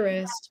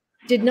theorist,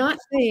 did not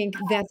think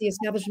that the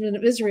establishment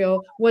of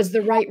Israel was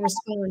the right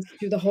response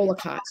to the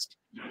Holocaust.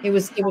 It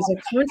was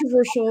a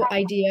controversial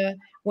idea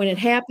when it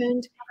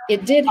happened.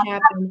 It did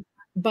happen,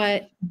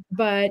 but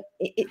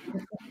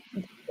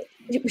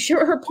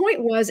sure, her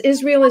point was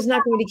Israel is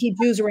not going to keep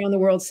Jews around the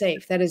world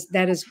safe. That is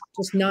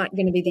just not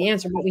going to be the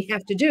answer. What we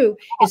have to do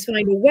is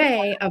find a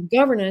way of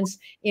governance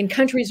in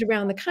countries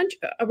around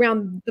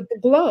the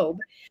globe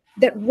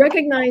that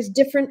recognize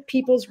different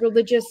people's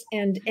religious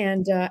and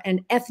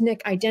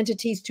ethnic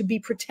identities to be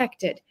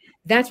protected.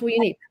 That's what you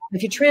need.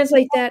 If you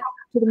translate that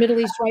to the Middle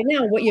East right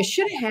now, what you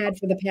should have had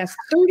for the past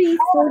 30,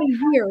 40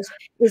 years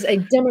is a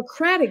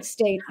democratic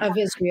state of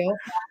Israel,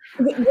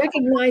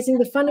 recognizing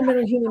the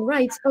fundamental human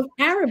rights of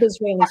Arab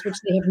Israelis, which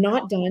they have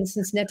not done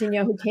since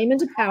Netanyahu came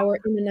into power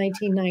in the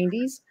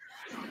 1990s.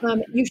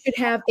 You should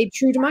have a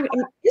true democracy. I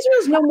mean, Israel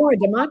is no more a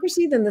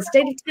democracy than the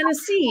state of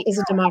Tennessee is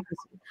a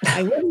democracy.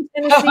 I live in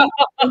Tennessee.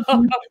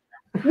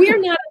 We are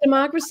not a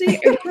democracy.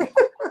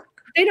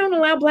 They don't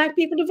allow Black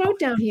people to vote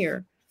down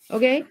here.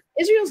 Okay,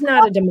 Israel's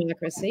not a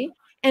democracy.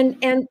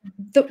 And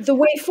the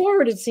way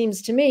forward, it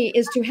seems to me,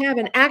 is to have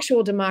an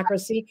actual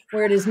democracy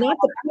where it is not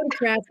the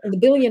plutocrats and the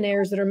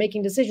billionaires that are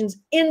making decisions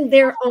in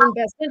their own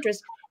best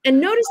interest. And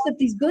notice that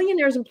these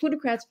billionaires and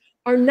plutocrats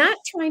are not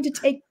trying to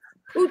take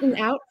Putin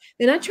out.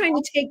 They're not trying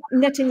to take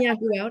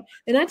Netanyahu out.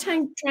 They're not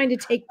trying to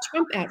take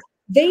Trump out.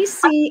 They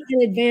see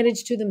an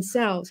advantage to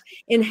themselves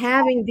in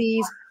having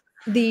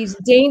these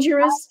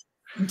dangerous,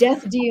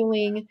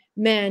 death-dealing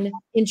men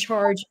in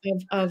charge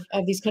of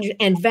these countries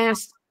and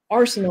vast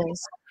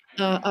arsenals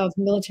of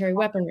military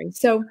weaponry.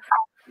 So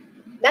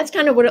that's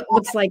kind of what it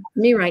looks like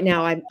to me right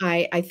now.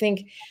 I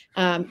think,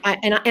 and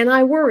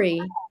I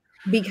worry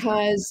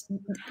because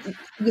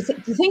you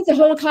think the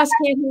Holocaust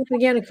can't happen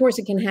again? Of course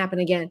it can happen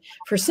again.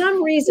 For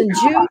some reason,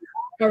 Jews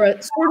are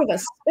a sort of a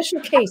special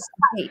case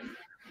of hate,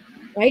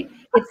 right?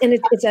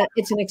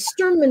 It's an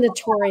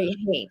exterminatory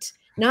hate,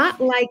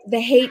 not like the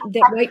hate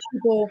that white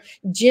people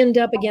ginned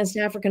up against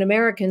African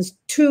Americans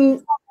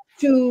to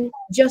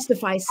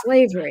justify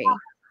slavery,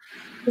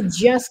 to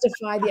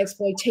justify the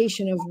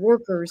exploitation of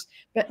workers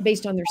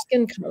based on their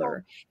skin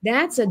color.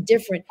 That's a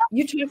different.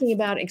 You're talking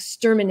about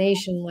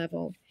extermination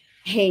level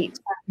hate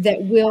that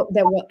will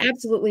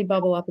absolutely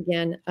bubble up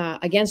again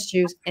against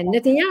Jews, and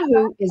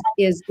Netanyahu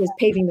is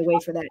paving the way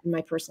for that, in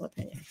my personal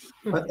opinion.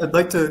 I'd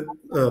like to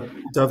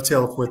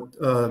dovetail with what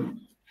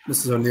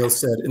Mrs. O'Neill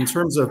said in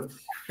terms of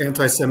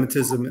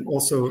anti-Semitism, and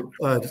also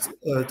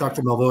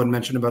Dr. Malvoin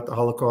mentioned about the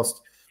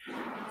Holocaust.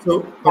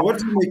 So I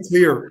wanted to make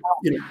clear,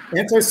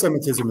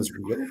 anti-Semitism is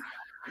real,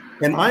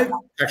 and I've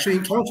actually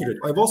encountered it.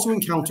 I've also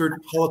encountered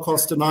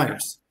Holocaust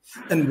deniers.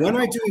 And when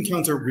I do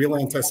encounter real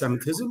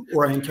anti-Semitism,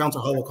 or I encounter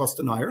Holocaust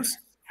deniers,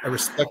 I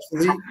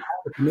respectfully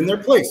put them in their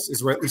place,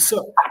 is rightly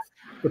so.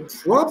 The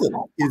problem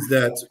is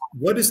that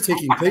what is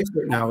taking place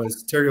right now,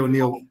 as Terry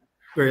O'Neill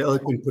very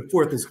eloquently put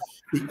forth, is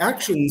the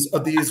actions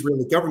of the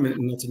Israeli government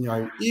and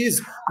Netanyahu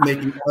is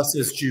making us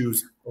as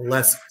Jews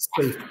less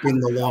safe in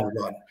the long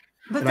run.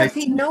 But does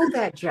he know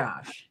that,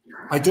 Josh?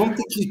 I don't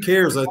think he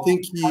cares. I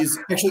think he's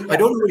actually, I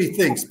don't know what he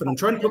thinks, but I'm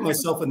trying to put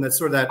myself in that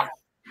sort of that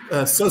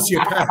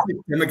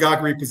sociopathic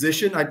demagoguery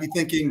position. I'd be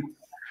thinking,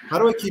 how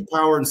do I keep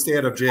power and stay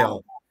out of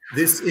jail?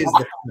 This is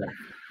the plan.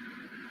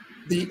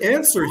 The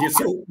answer here,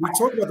 so we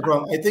talked about the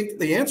problem. I think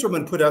the answer I'm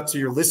going to put out to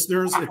your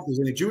listeners, if there's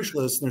any Jewish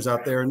listeners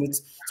out there, and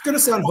it's going to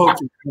sound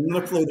hokey, I'm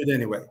going to float it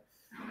anyway.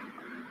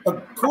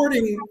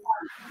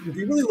 If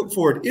you really look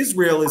forward,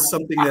 Israel is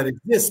something that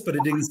exists, but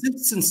it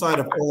exists inside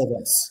of all of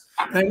us.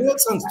 And I know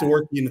it sounds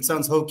dorky and it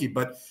sounds hokey,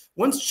 but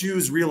once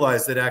Jews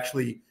realize that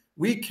actually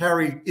we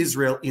carry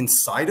Israel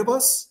inside of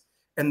us,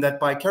 and that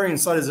by carrying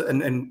inside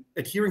and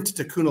adhering to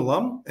Tikkun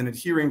Olam and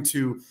adhering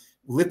to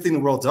lifting the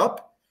world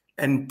up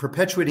and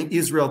perpetuating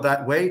Israel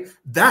that way,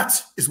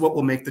 that is what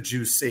will make the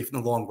Jews safe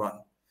in the long run.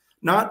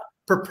 Not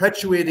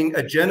perpetuating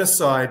a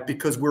genocide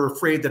because we're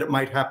afraid that it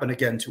might happen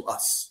again to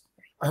us.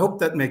 I hope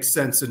that makes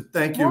sense. And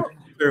thank you,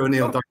 Terry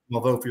O'Neill and Dr.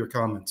 Malvoin, for your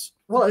comments.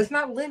 Well, it's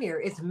not linear,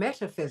 it's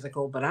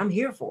metaphysical, but I'm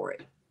here for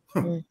it.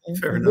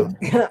 Fair enough.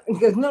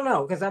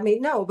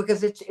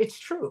 Because it's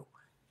true.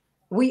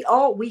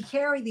 We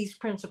carry these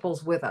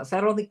principles with us.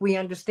 I don't think we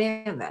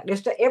understand that.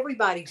 It's that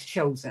everybody's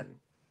chosen.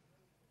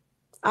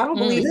 I don't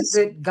believe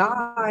that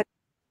God,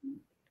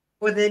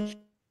 or that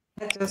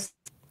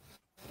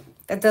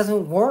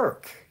doesn't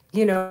work.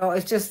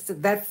 It's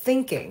just that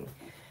thinking.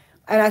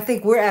 And I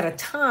think we're at a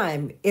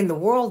time in the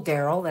world,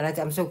 Daryl, and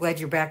I'm so glad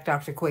you're back,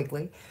 Dr.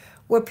 Quigley,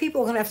 where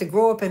people are going to have to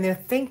grow up in their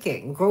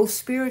thinking, grow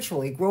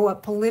spiritually, grow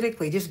up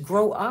politically, just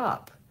grow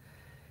up.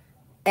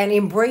 And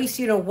embrace,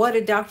 what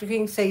did Dr.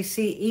 King say?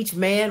 See each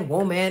man,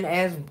 woman,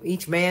 as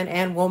each man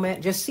and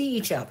woman, just see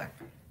each other.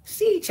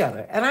 See each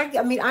other. And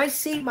I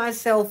see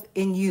myself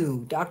in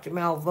you, Dr.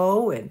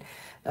 Malvoin and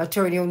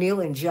Attorney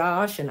O'Neill and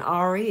Josh and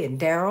Ari and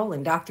Daryl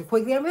and Dr.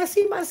 Quigley. I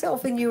see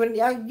myself in you. And,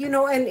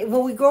 and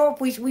when we grow up,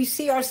 we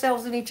see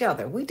ourselves in each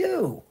other. We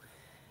do.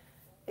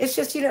 It's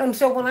just, and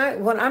so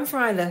when I'm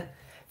trying to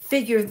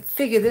figure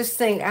this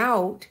thing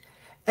out,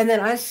 and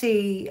then I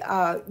see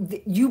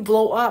you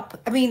blow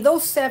up.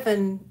 Those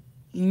 7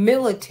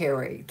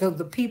 military,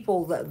 the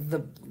people,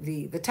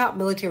 the top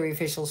military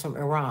officials from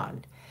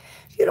Iran,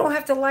 you don't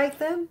have to like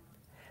them,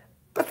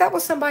 but that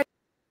was somebody.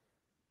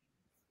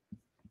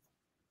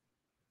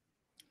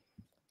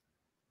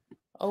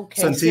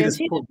 Okay,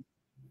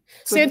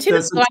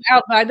 Santita's gone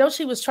out, but I know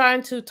she was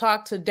trying to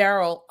talk to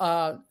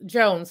Daryl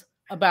Jones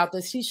about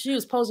this. She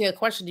was posing a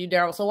question to you,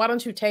 Daryl. So why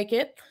don't you take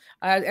it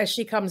as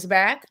she comes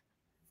back?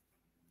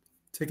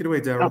 Take it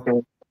away, Daryl. Okay.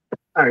 All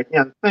right.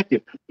 Yeah, thank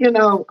you.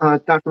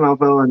 Dr.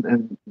 Malvoin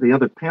and the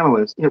other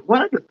panelists,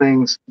 one of the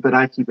things that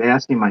I keep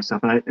asking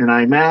myself, and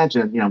I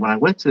imagine, when I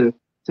went to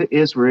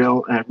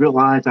Israel, I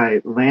realized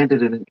I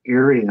landed in an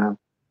area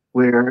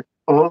where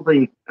all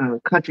the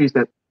countries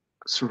that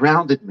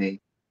surrounded me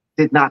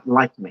did not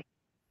like me,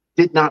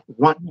 did not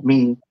want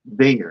me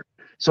there.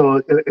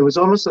 So it was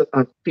almost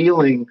a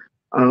feeling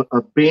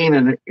of being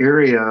in an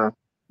area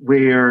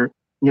where,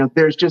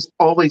 there's just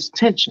always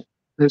tension.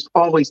 There's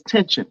always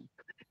tension.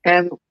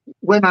 And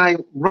when I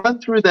run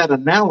through that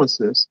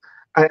analysis,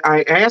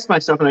 I ask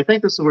myself, and I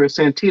think this is where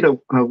Santita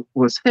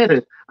was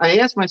headed, I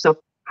ask myself,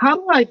 how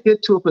do I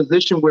get to a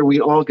position where we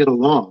all get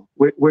along,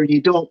 where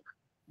you don't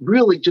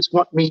really just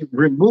want me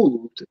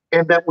removed,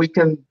 and that we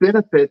can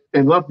benefit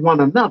and love one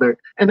another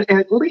and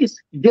at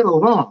least get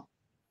along?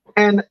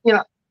 And,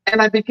 and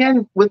I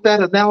begin with that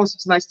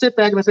analysis, and I sit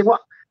back and I say,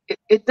 well,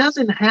 it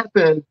doesn't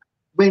happen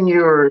when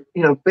you're,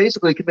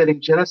 basically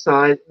committing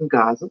genocide in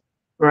Gaza,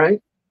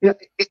 right?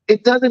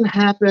 It doesn't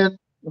happen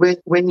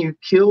when you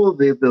kill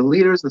the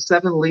leaders, the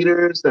 7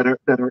 leaders that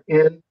are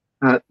in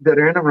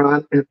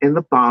Iran in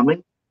the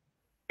bombing.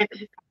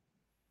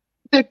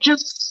 There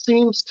just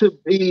seems to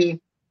be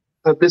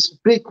this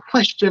big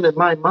question in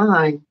my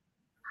mind: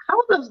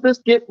 does this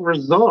get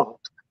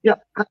resolved? Yeah,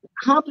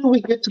 how do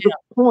we get to the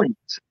point?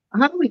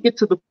 How do we get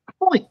to the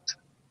point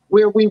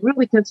where we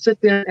really can sit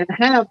there and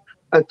have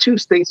a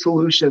two-state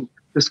solution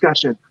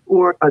discussion,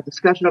 or a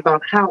discussion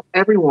about how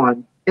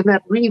everyone in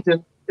that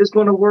region is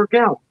going to work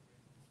out?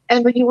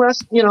 And the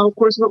U.S., of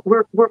course,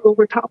 we're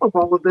over top of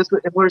all of this,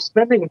 and we're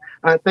spending,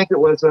 I think it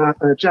was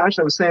Josh,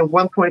 I was saying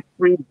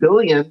 1.3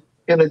 billion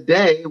in a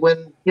day,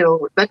 when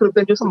that could have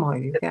been just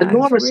an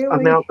enormous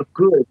amount of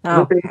good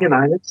within the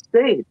United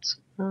States.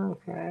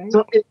 Okay.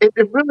 So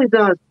it really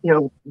does,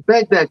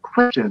 beg that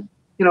question.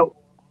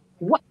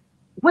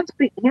 What's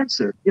the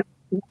answer?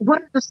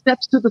 What are the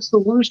steps to the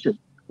solution?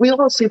 We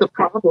all see the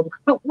problem,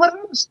 but what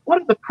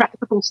are the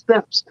practical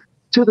steps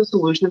to the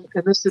solution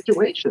in this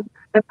situation?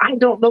 And I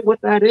don't know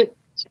what that is,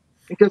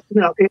 because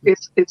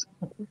it's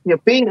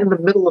being in the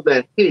middle of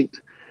that heat,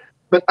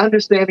 but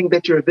understanding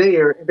that you're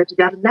there and that you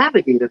got to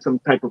navigate it some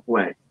type of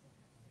way.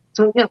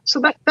 So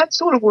that's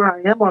sort of where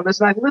I am on this.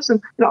 And I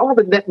listen, all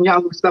the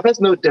Netanyahu stuff, that's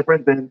no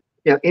different than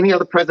any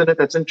other president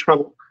that's in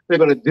trouble. They're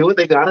going to do what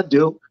they got to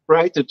do,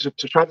 right, to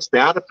try to stay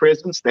out of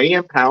prison, stay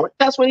in power.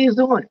 That's what he's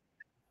doing.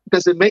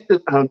 Does it make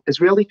the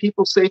Israeli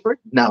people safer?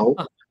 No.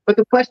 But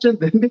the question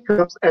then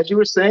becomes, as you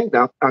were saying,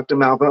 Dr.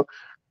 Malveaux,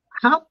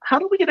 how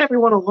do we get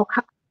everyone along?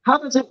 How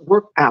does it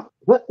work out?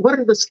 What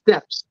are the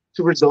steps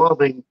to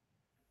resolving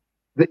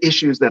the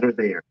issues that are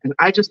there? And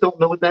I just don't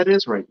know what that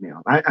is right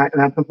now.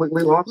 I'm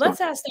completely lost.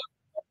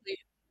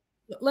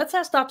 Let's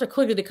ask Dr.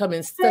 Quigley to come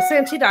in.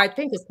 Santita, I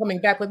think, is coming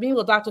back with me.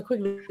 Well, Dr.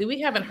 Quigley,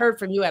 we haven't heard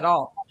from you at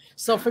all.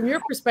 So from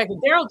your perspective,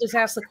 Daryl just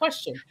asked the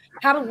question: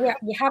 how do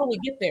we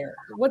get there?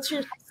 What's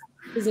your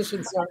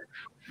position, sir?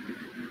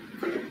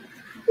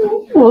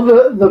 Well,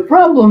 the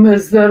problem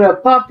is that a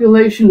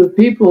population of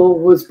people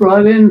was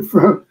brought in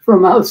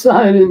from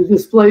outside and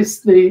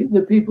displaced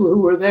the people who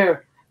were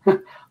there.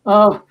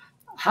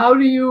 How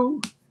do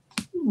you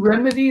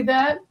remedy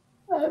that?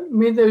 I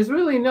mean, there's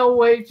really no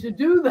way to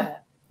do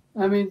that.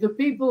 I mean, the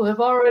people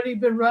have already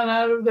been run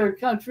out of their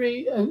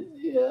country. A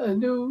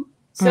new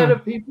set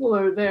of people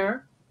are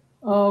there.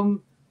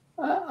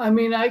 I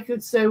mean, I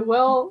could say,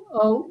 well,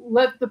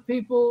 let the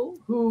people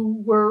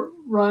who were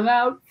run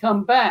out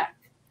come back.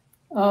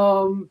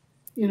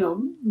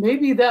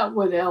 Maybe that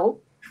would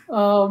help.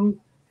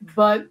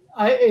 But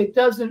it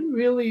doesn't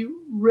really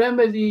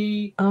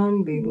remedy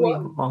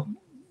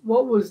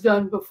what was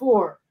done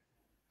before.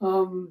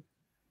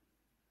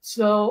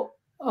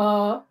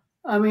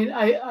 I mean,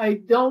 I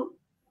don't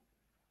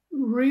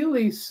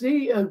really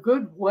see a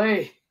good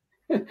way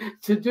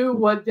to do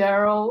what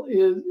Daryl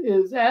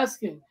is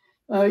asking.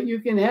 You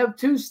can have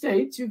two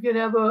states. You could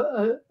have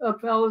a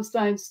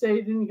Palestine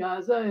state in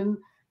Gaza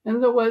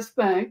and the West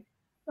Bank.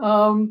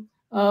 And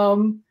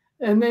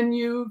then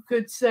you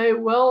could say,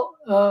 well,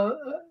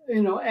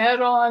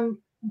 add on,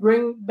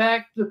 bring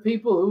back the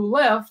people who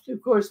left.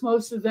 Of course,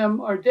 most of them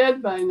are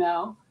dead by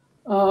now.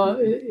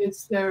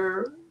 It's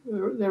their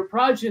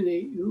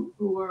progeny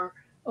who are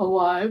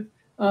alive,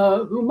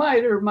 who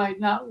might or might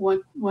not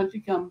want to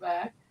come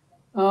back.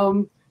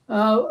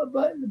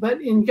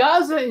 But in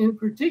Gaza in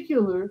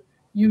particular,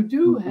 you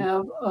do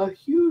have a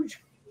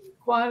huge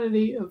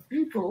quantity of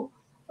people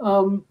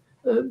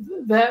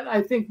that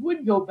I think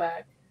would go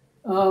back.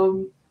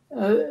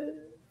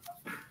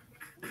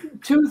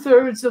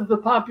 2/3 of the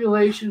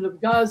population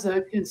of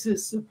Gaza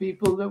consists of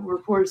people that were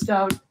forced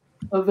out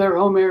of their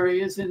home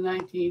areas in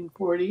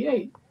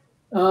 1948.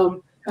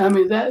 I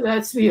mean,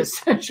 that's the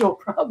essential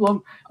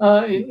problem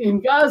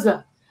in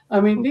Gaza. I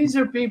mean, these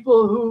are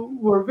people who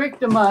were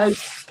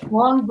victimized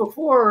long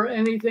before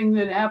anything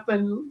that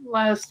happened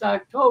last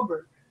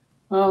October.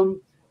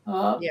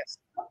 Yes.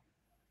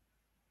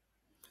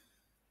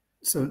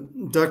 So,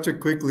 Dr.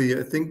 Quigley,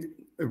 I think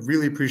I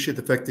really appreciate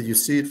the fact that you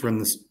see it from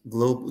this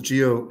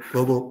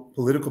global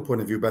political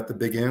point of view about the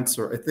big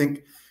answer. I think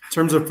in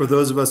terms of, for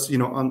those of us,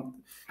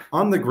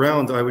 on the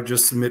ground, I would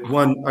just submit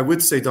one. I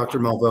would say, Dr.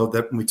 Malveaux,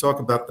 that when we talk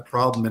about the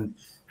problem and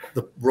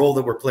the role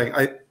that we're playing,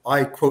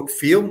 I quote,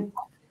 feel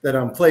that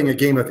I'm playing a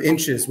game of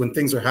inches when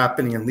things are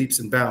happening in leaps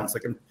and bounds.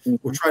 Like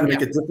we're trying to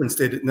make a difference.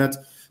 And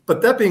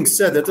but that being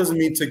said, that doesn't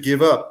mean to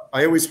give up.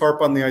 I always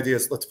harp on the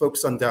ideas. Let's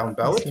focus on down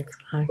ballot.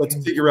 Let's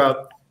figure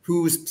out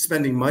who's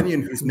spending money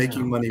and who's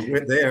making money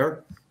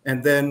there,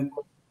 and then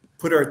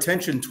put our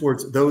attention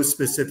towards those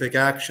specific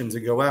actions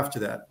and go after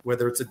that,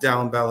 whether it's a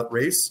down ballot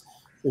race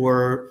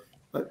or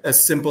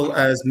as simple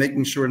as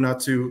making sure not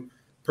to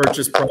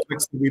purchase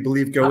products that we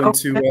believe go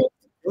into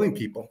killing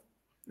people,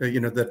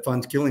 that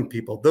fund killing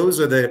people. Those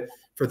are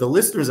for the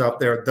listeners out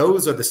there,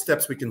 those are the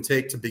steps we can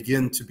take to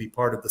begin to be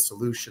part of the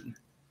solution.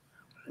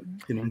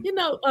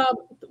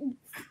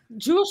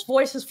 Jewish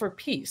Voices for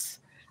Peace.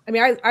 I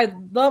mean,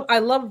 I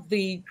love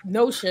the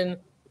notion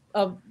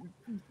of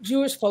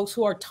Jewish folks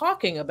who are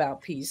talking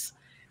about peace.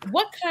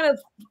 What kind of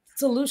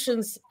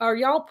solutions are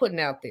y'all putting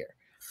out there?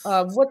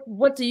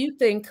 What do you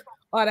think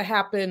ought to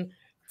happen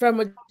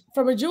from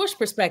a Jewish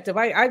perspective?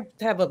 I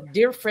have a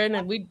dear friend,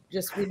 and we're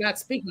not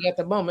speaking at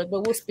the moment,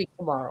 but we'll speak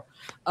tomorrow,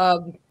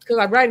 because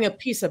I'm writing a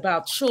piece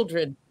about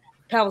children,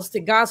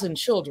 Palestinian Gazan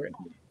children,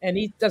 and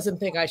he doesn't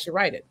think I should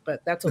write it,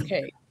 but that's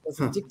okay. It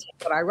doesn't dictate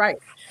what I write.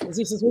 Because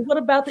he says, well, what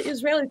about the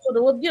Israeli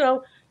children? Well, you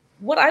know,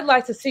 what I'd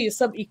like to see is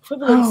some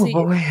equivalency.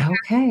 Oh boy,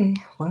 okay.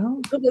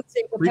 Well, equivalency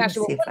and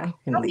compassion. see if I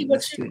can Tell me leave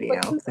what the you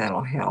studio.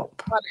 That'll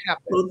help. want to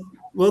happen.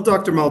 Well,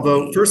 Dr.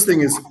 Malveaux, first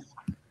thing is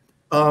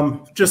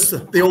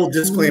just the old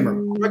disclaimer.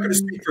 I'm not going to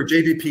speak for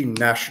JVP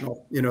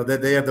National, you know,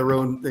 that they have their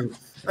own thing.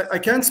 I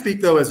can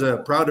speak, though, as a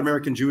proud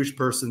American Jewish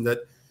person, that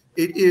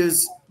it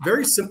is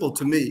very simple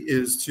to me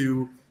is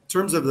to, in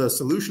terms of the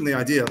solution, the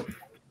idea,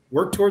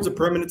 work towards a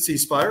permanent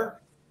ceasefire,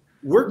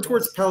 work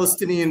towards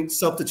Palestinian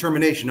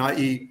self-determination,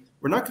 i.e.,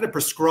 we're not going to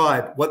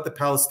prescribe what the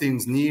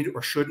Palestinians need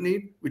or should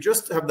need. We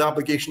just have the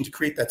obligation to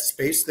create that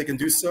space they can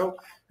do so.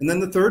 And then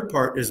the third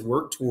part is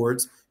work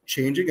towards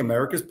changing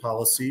America's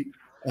policy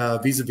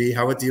vis-a-vis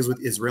how it deals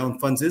with Israel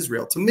and funds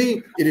Israel. To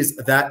me, it is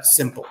that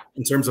simple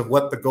in terms of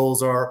what the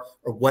goals are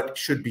or what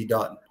should be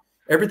done.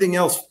 Everything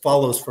else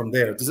follows from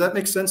there. Does that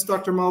make sense,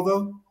 Dr.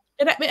 Malveaux?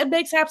 It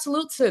makes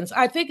absolute sense.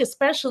 I think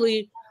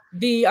especially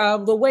the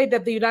way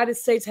that the United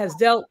States has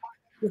dealt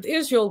with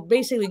Israel,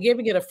 basically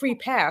giving it a free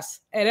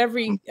pass at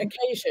every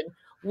occasion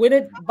when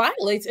it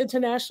violates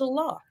international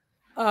law.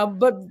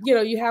 But, you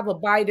know, you have a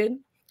Biden,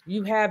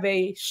 you have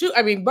a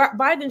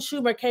Biden and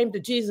Schumer came to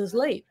Jesus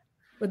late,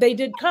 but they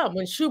did come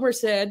when Schumer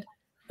said,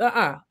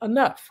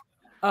 enough.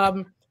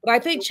 But I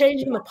think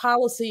changing the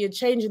policy and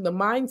changing the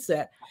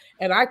mindset,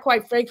 and I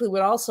quite frankly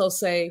would also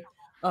say,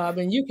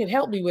 and you can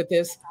help me with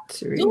this,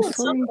 doing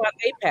something about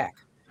AIPAC,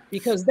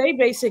 because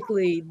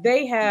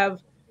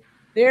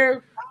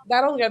they're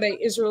not only are they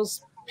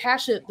Israel's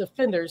passionate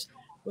defenders,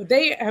 but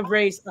they have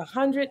raised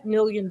 $100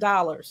 million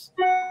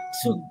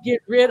to get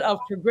rid of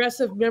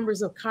progressive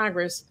members of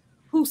Congress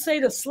who say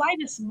the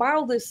slightest,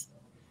 mildest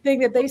thing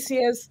that they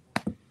see as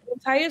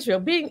anti-Israel.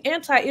 Being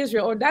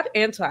anti-Israel, or not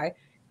anti,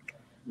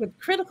 but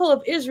critical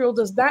of Israel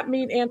does not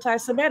mean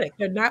anti-Semitic.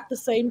 They're not the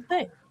same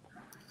thing.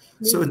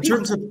 So in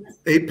terms of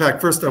AIPAC,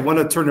 first, I want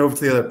to turn it over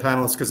to the other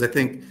panelists because I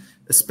think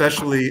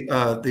especially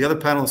the other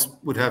panelists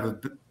would have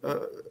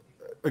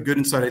a good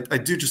insight. I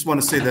do just want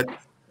to say that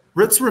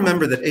let's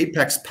remember that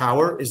AIPAC's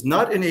power is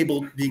not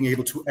being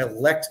able to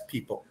elect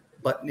people,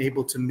 but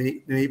able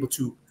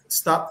to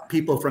stop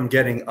people from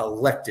getting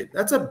elected.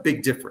 That's a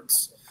big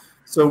difference.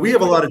 So we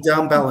have a lot of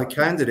down ballot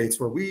candidates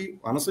where we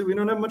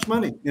don't have much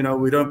money. You know,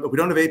 we don't have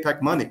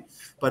AIPAC money.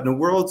 But in a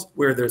world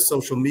where there's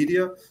social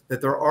media,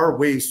 that there are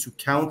ways to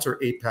counter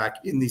AIPAC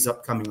in these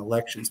upcoming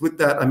elections. With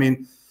that, I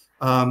mean,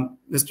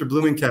 Mr.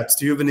 Blumenkatz,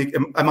 do you have any?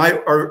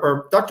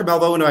 Are Dr.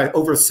 Malveaux and I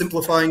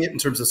oversimplifying it in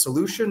terms of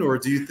solution, or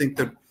do you think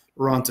that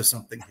we're onto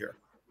something here?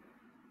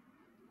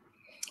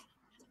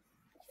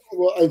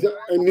 Well,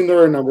 I mean, there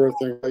are a number of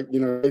things. Like, you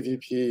know,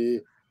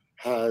 AVP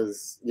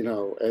has, you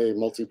know, a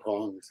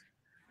multi-pronged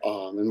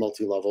and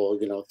multi-level,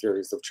 you know,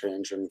 theories of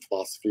change and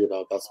philosophy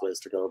about best ways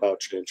to go about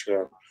change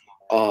here.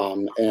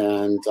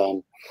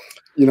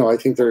 You know, I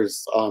think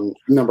there's a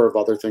number of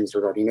other things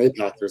regarding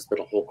AIPAC. There's been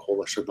a whole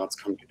coalition that's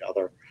come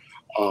together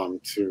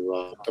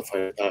to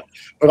fight that.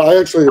 But I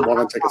actually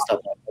want to take a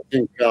step back. I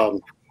think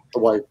the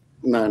white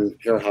men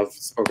here have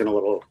spoken a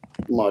little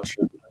much.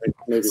 And I think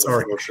maybe the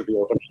floor should be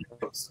open to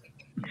those.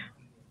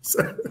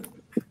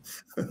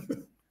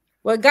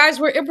 Well, guys,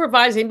 we're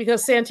improvising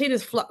because Santita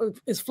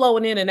is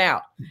flowing in and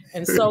out.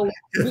 And so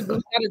we've got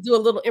to do a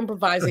little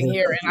improvising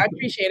here. And I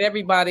appreciate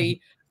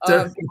everybody.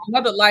 In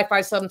another life,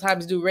 I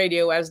sometimes do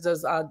radio, as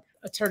does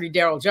Attorney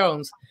Darrell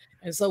Jones.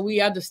 And so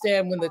we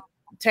understand when the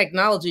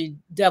technology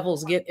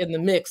devils get in the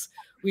mix,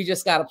 we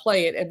just got to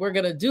play it. And we're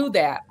going to do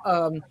that.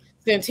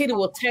 Santita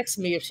will text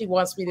me if she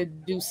wants me to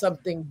do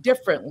something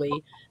differently.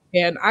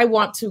 And I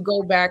want to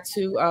go back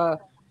to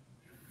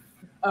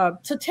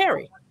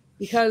Terry,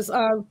 because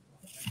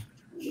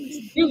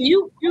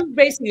you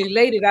basically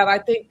laid it out, I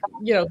think,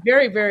 you know,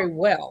 very, very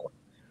well.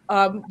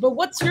 But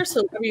what's your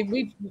solution? I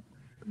mean,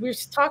 we're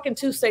talking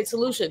two-state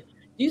solution.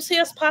 Do you see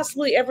us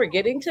possibly ever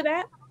getting to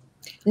that?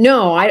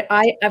 No, I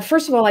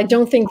first of all, I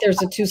don't think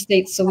there's a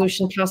two-state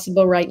solution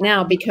possible right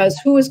now, because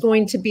who is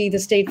going to be the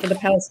state for the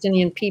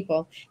Palestinian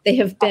people? They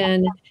have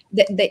been,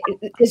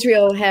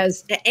 Israel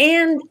has,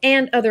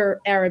 and other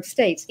Arab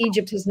states.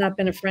 Egypt has not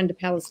been a friend to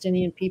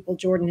Palestinian people.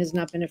 Jordan has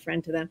not been a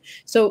friend to them.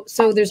 So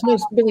there's no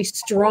really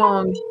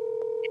strong.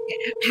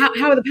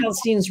 How are the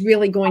Palestinians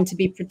really going to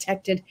be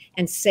protected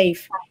and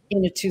safe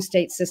in a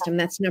two-state system?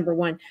 That's number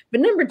one. But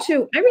number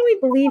two, I really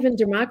believe in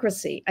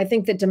democracy. I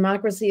think that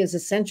democracy is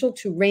essential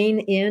to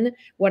rein in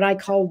what I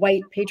call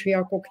white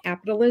patriarchal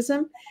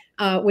capitalism,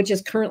 which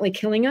is currently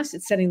killing us.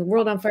 It's setting the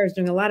world on fire. It's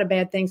doing a lot of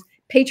bad things.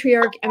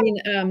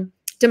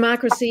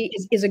 Democracy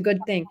is a good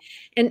thing.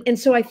 And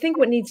so I think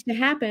what needs to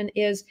happen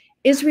is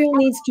Israel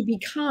needs to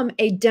become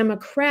a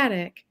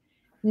democratic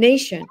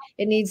nation.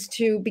 It needs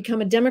to become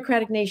a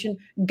democratic nation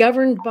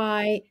governed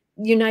by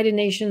United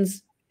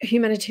Nations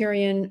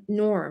humanitarian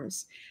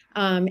norms.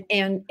 And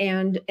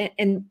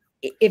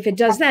if it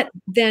does that,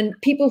 then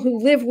people who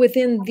live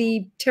within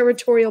the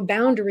territorial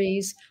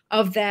boundaries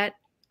of that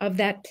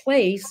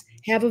place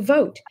have a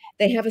vote.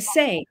 They have a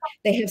say.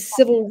 They have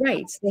civil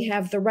rights. They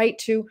have the right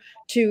to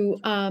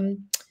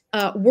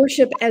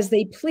worship as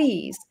they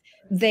please.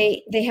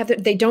 They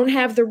don't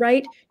have the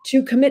right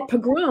to commit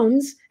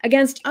pogroms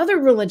against other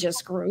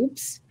religious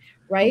groups,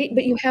 right?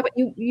 But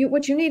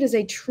what you need is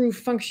a true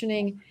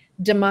functioning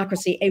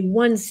democracy, a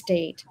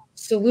one-state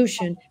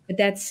solution. But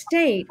that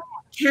state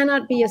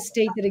cannot be a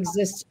state that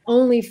exists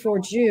only for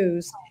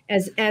Jews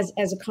as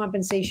a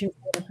compensation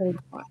for the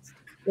Holocaust.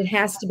 It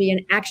has to be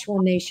an actual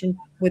nation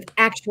with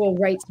actual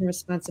rights and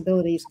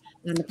responsibilities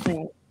on the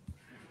planet.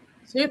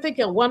 So you're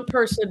thinking one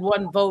person,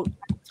 one vote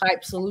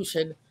type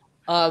solution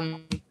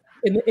in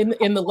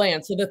the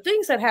land. So the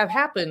things that have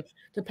happened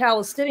to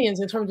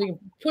Palestinians in terms of being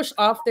pushed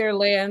off their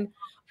land,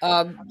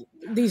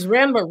 these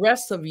random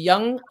arrests of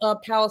young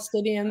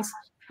Palestinians,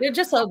 they're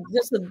just a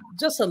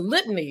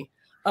litany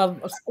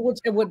of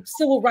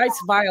civil rights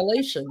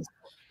violations.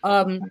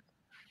 And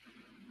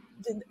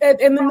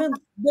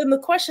then the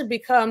question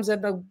becomes,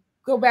 and I'll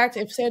go back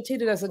to, if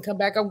Santita doesn't come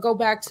back, I'll go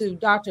back to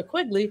Dr.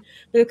 Quigley,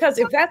 because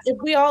if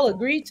we all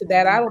agree to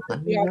that, I don't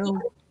think we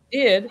all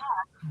did,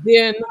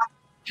 then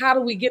how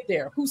do we get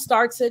there? Who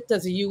starts it?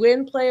 Does the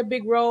UN play a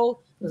big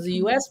role? Does the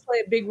US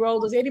play a big role?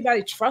 Does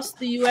anybody trust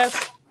the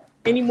US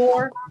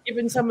anymore,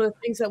 given some of the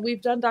things that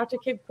we've done, Dr.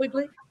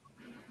 Quigley?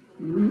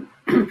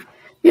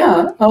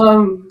 Yeah,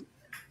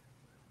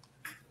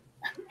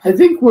 I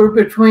think we're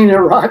between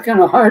a rock and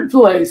a hard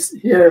place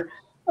here.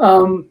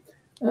 That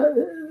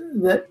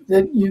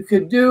you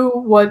could do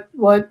what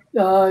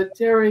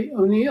Terry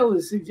O'Neill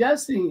is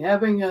suggesting,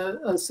 having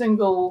a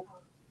single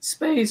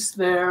space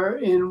there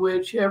in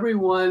which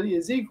everyone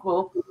is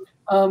equal.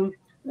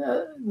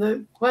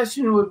 The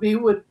question would be,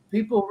 would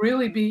people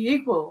really be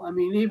equal? I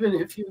mean, even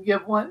if you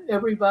give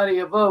everybody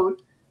a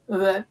vote,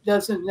 that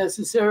doesn't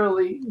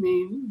necessarily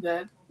mean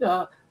that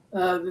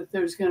that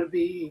there's going to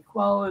be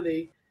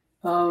equality.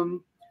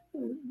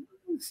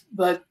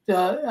 But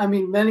I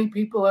mean, many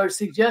people are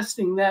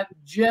suggesting that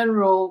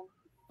general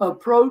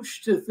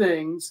approach to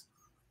things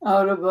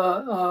out of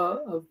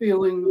a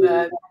feeling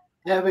that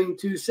having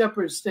two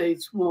separate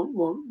states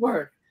won't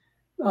work.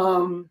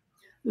 The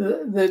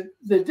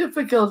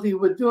difficulty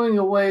with doing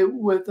away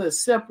with a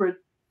separate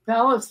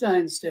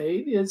Palestine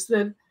state is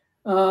that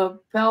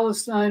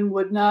Palestine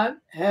would not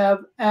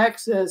have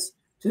access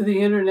to the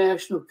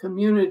international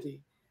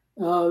community.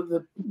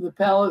 The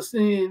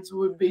Palestinians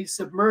would be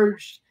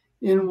submerged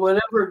in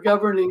whatever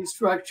governing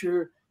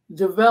structure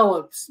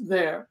develops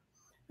there.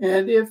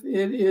 And if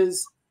it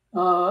is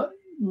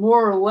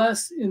more or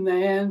less in the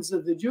hands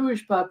of the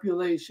Jewish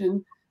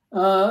population,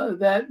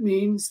 that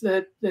means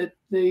that the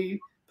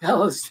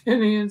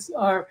Palestinians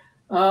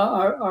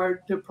are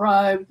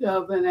deprived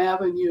of an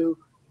avenue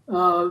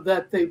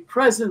that they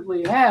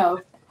presently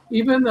have,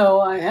 even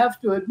though I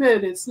have to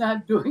admit it's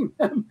not doing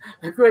them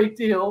a great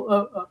deal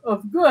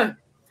of good.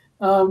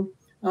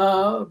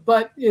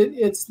 But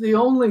it's the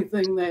only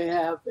thing they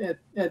have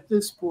at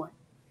this point.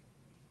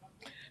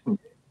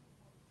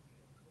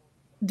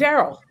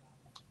 Daryl,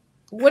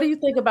 what do you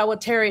think about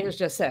what Terry has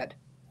just said?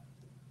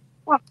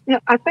 Well, yeah,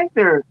 I think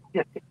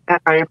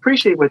I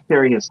appreciate what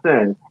Terry has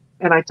said.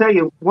 And I tell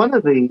you, one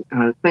of the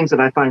things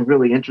that I find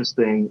really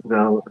interesting,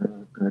 though,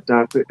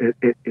 Doctor,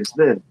 is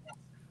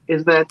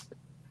that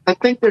I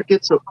think there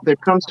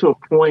comes to a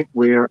point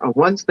where a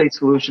one-state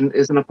solution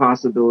isn't a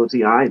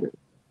possibility either.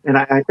 And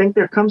I think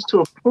there comes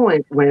to a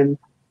point when,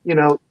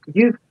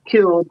 you've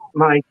killed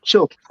my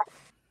children.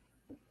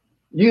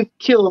 You've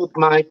killed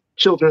my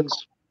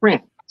children's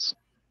friends.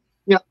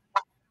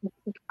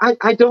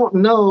 I don't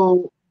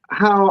know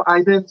how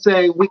I then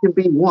say we can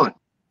be one.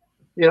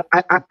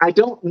 I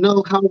don't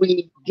know how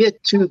we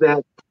get to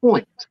that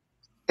point.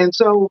 And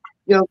so,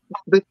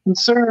 the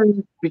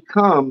concern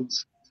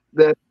becomes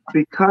that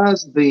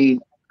because the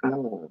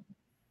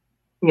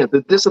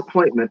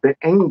disappointment, the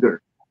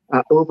anger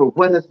over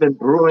what has been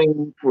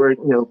brewing for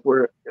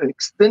an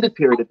extended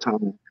period of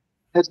time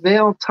has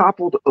now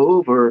toppled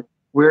over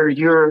where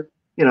you're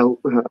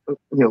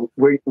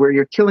where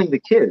you're killing the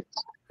kids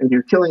and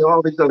you're killing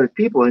all these other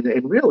people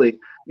and really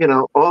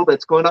all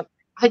that's going on.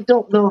 I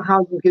don't know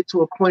how you get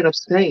to a point of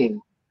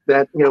saying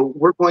that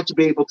we're going to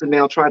be able to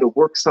now try to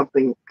work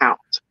something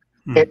out.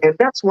 And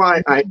that's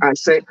why I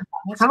say,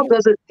 how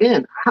does it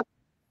end?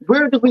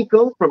 Where do we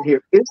go from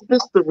here? Is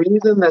this the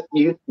reason that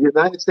the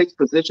United States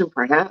position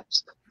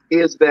perhaps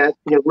is that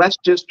let's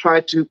just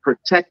try to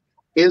protect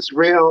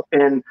Israel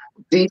and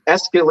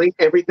de-escalate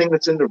everything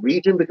that's in the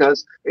region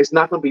because it's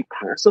not going to be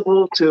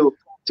possible to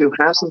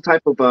have some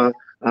type of a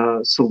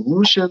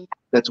solution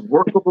that's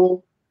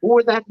workable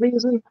for that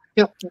reason?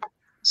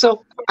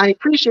 So I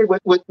appreciate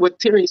what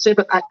Terry said,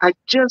 but I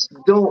just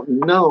don't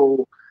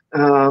know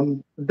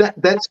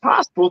that's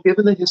possible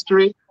given the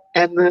history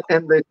and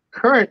the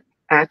current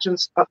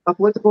actions of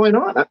what's going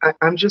on.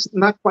 I'm just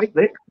not quite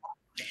there.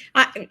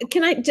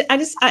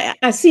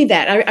 I see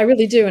that. I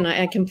really do. And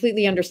I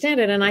completely understand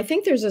it. And I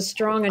think there's a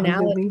strong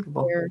analogy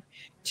here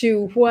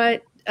to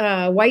what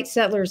white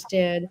settlers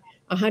did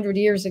 100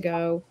 years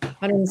ago,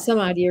 100 and some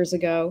odd years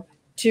ago,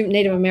 to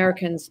Native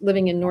Americans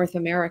living in North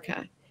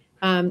America.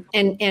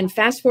 And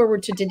fast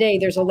forward to today,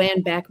 there's a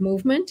land back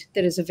movement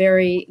that is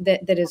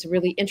that is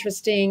really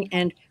interesting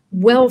and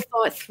well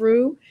thought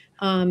through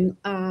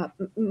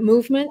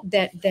movement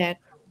that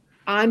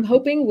I'm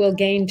hoping will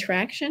gain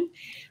traction.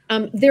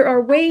 There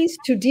are ways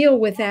to deal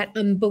with that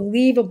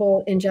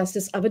unbelievable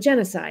injustice of a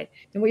genocide.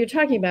 And what you're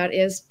talking about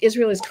is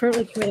Israel is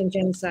currently committing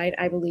genocide,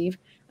 I believe,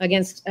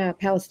 against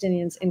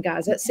Palestinians in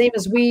Gaza, same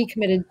as we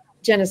committed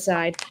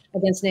genocide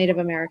against Native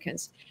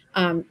Americans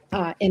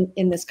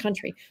in this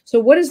country. So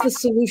what is the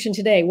solution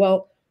today?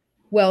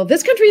 Well,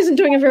 this country isn't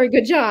doing a very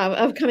good job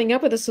of coming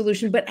up with a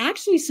solution, but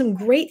actually some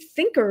great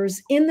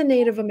thinkers in the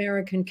Native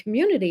American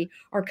community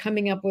are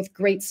coming up with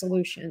great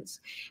solutions.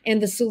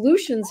 And the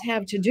solutions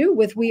have to do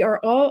with we are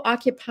all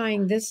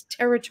occupying this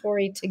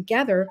territory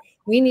together.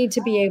 We need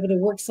to be able to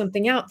work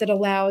something out that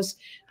allows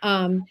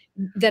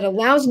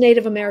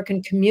Native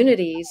American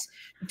communities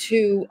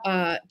to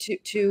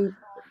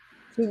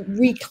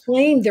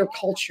reclaim their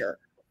culture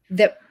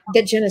that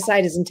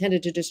genocide is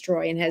intended to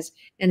destroy and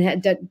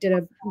did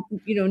a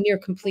near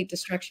complete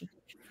destruction.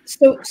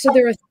 So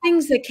there are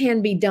things that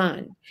can be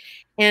done,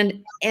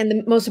 and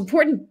the most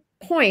important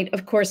point,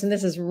 of course, and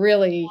this is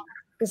really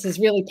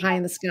pie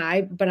in the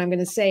sky, but I'm going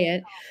to say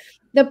it: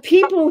 the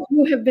people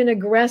who have been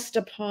aggressed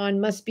upon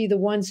must be the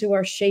ones who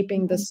are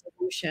shaping the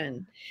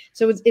solution.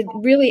 So it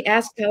really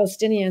asks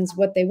Palestinians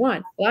what they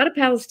want. A lot of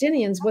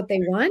Palestinians, what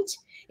they want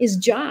is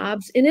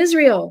jobs in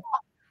Israel.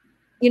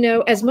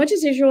 As much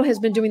as Israel has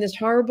been doing this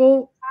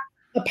horrible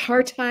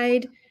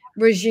apartheid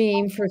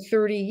regime for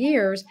 30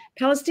 years,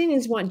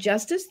 Palestinians want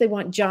justice. They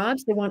want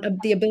jobs. They want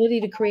the ability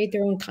to create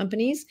their own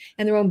companies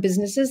and their own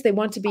businesses. They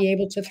want to be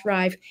able to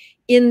thrive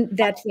in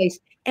that place.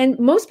 And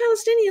most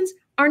Palestinians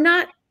are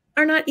not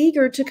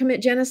eager to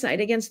commit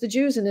genocide against the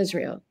Jews in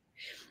Israel.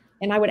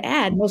 And I would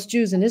add, most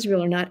Jews in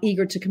Israel are not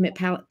eager to commit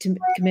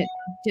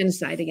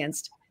genocide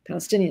against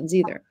Palestinians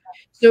either.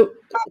 So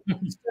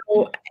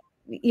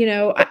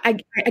I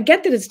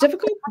get that it's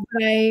difficult,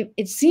 but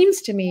it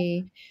seems to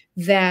me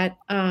that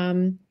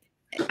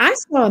I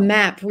saw a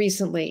map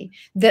recently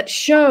that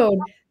showed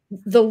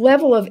the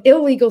level of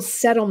illegal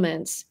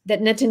settlements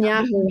that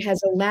Netanyahu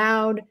has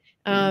allowed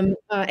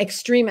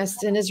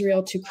extremists in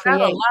Israel to create.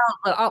 Not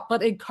allowed,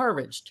 but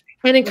encouraged.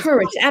 And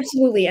encouraged,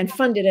 absolutely, and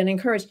funded and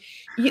encouraged.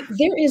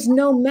 There is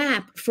no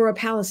map for a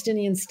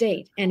Palestinian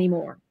state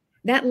anymore.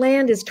 That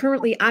land is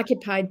currently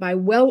occupied by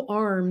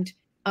well-armed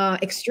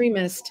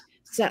extremist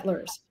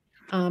settlers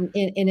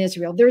in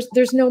Israel.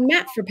 There's no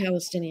map for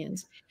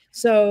Palestinians.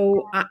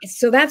 So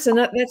that's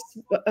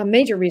a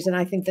major reason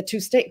I think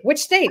which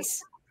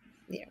states?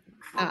 Yeah.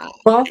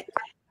 Well,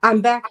 I'm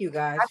back, you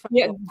guys.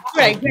 Yeah,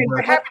 great.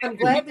 I'm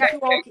glad that you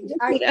all.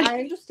 I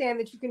understand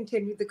that you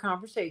continued the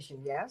conversation.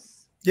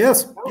 Yes.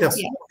 Yes.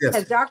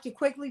 Has Dr.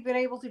 Quigley been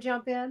able to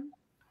jump in?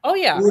 Oh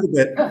yeah. A little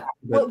bit.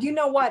 Well, you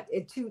know what?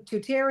 To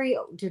Terry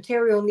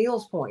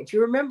O'Neill's point,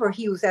 you remember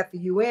he was at the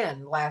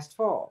UN last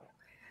fall,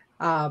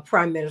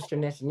 Prime Minister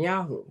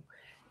Netanyahu,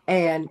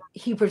 and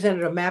he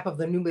presented a map of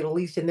the new Middle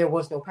East, and there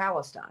was no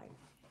Palestine.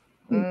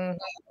 Mm-hmm.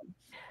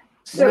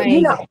 So right.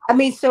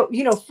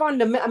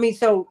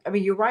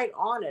 You're right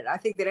on it. I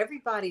think that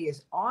everybody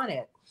is on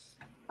it.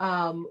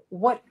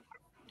 What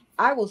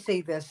I will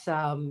say this,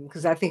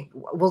 because I think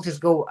we'll just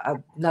go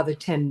another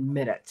 10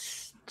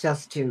 minutes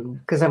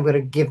because I'm going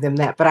to give them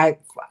that. But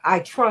I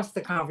trust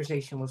the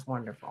conversation was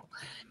wonderful.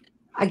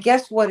 I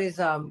guess what is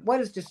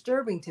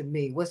disturbing to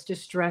me, what's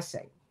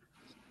distressing,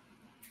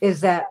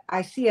 is that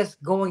I see us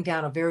going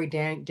down a very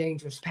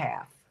dangerous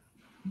path.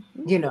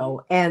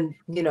 And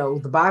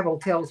the Bible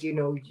tells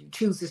you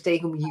choose this day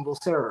whom ye will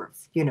serve,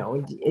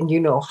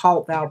 and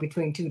halt thou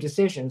between two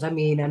decisions. And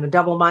a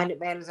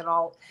double-minded man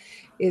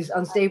is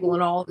unstable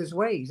in all of his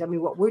ways.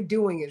 What we're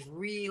doing is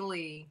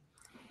really,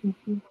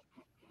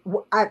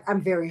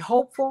 I'm very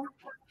hopeful,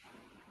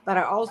 but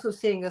I'm also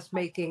seeing us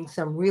making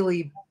some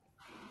really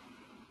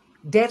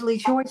deadly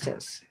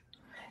choices.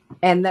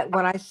 And that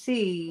when I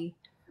see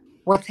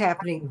what's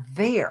happening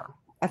there,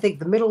 I think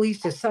the Middle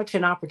East is such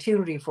an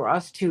opportunity for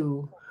us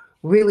to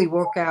really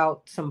work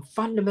out some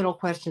fundamental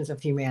questions of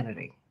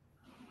humanity.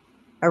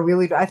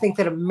 I think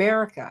that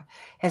America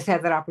has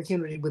had that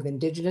opportunity with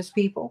Indigenous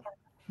people.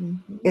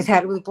 Mm-hmm. It's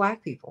had it with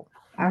Black people.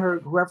 I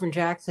heard Reverend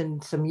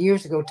Jackson some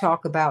years ago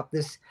talk about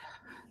this,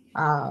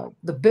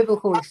 the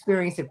biblical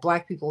experience that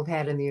Black people have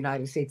had in the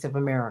United States of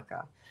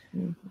America.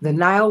 Mm-hmm. The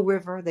Nile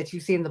River that you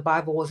see in the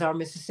Bible was our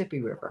Mississippi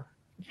River.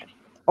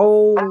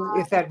 Oh,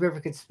 if that river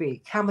could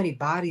speak, how many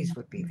bodies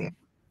would be there?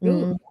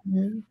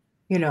 Mm-hmm.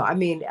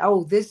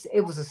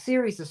 It was a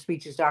series of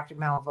speeches, Dr.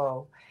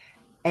 Malveaux,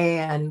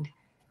 and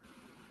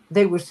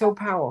they were so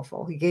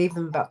powerful. He gave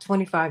them about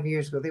 25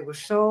 years ago. They were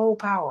so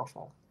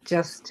powerful.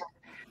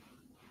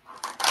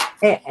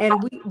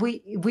 And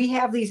we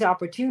have these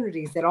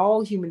opportunities that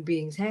all human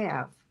beings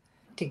have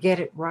to get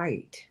it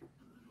right.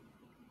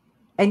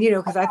 And,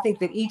 because I think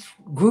that each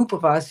group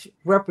of us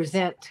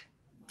represent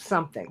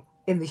something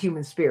in the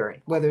human spirit,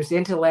 whether it's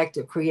intellect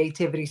or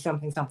creativity,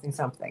 something.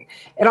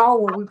 And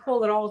when we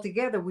pull it all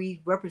together,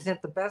 we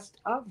represent the best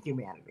of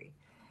humanity.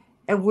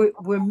 And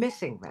we're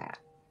missing that.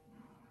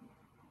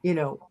 You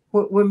know,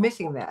 we're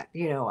missing that.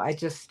 You know,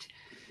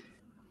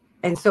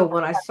 and so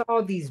when I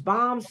saw these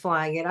bombs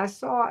flying, and I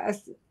saw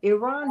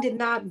Iran did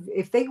not,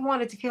 if they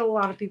wanted to kill a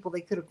lot of people,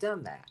 they could have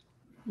done that.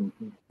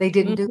 They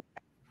didn't do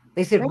that.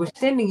 They said, we're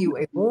sending you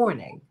a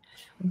warning.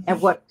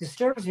 And what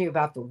disturbs me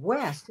about the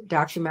West,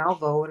 Dr.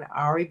 Malveaux and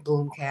Ari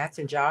Bloomkatz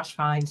and Josh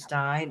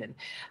Feinstein and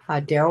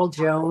Daryl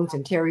Jones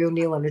and Terry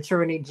O'Neill and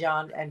Attorney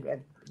John and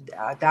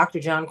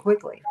Dr. John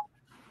Quigley,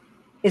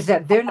 is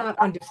that they're not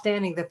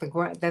understanding that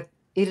that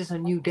it is a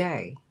new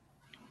day.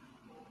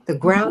 The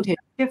ground has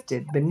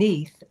shifted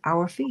beneath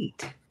our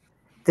feet.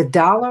 The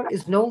dollar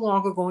is no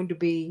longer going to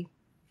be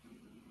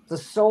the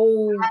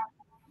sole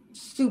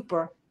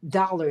super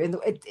dollar in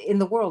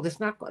the world. It's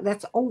not.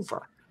 That's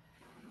over.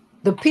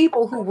 The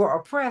people who were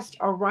oppressed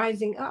are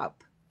rising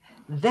up.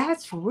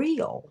 That's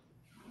real.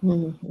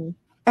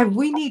 And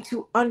we need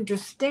to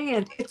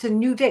understand it's a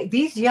new day.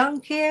 These young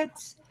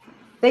kids,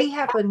 they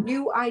have a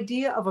new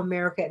idea of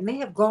America, and they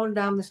have gone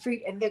down the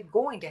street and they're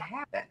going to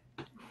have it.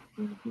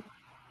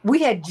 We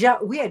had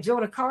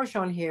Jonah Karsh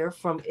on here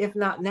from If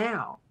Not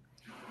Now,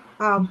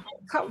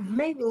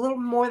 maybe a little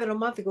more than a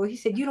month ago. He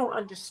said, "You don't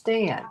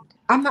understand.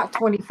 I'm not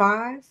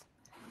 25.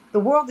 The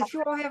world that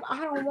you all have,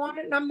 I don't want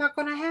it, and I'm not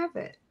going to have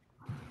it.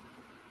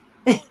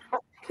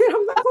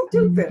 I'm not going to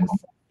do this.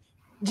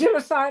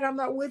 Genocide, I'm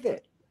not with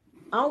it.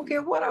 I don't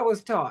care what I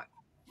was taught."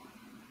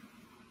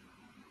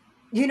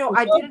 You know,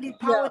 identity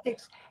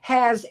politics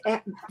has,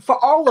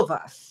 for all of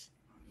us.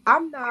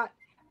 I'm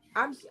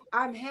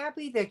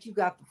happy that you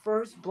got the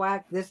first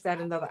Black this, that,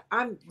 and another.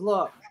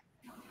 Look,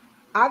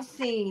 I've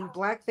seen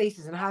Black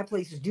faces in high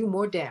places do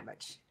more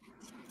damage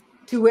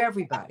to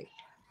everybody.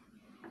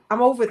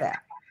 I'm over that.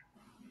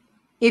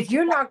 If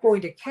you're not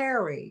going to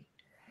carry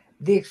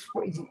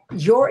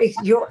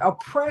your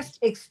oppressed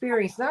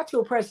experience, not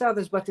to oppress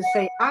others, but to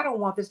say, I don't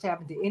want this to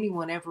happen to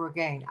anyone ever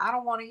again. I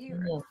don't want to hear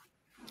it.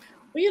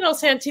 Well, you know,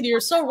 Santita, you're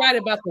so right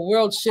about the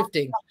world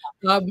shifting.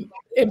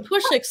 In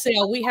Push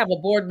Excel, we have a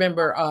board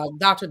member,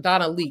 Dr.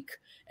 Donna Leak,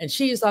 and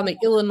she is on the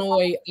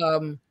Illinois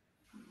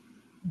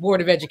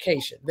Board of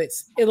Education,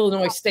 that's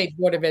Illinois State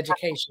Board of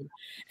Education.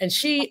 And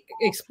she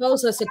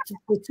exposed us to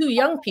two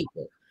young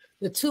people,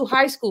 the two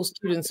high school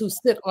students who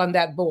sit on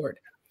that board.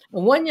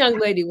 And one young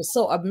lady was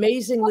so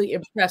amazingly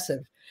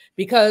impressive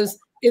because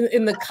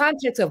in the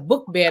context of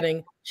book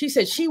banning, she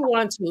said she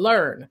wanted to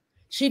learn.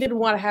 She didn't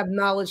want to have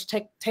knowledge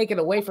taken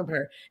away from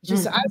her. She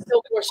said, I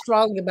feel more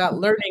strongly about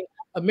learning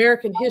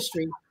American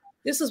history.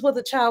 This is what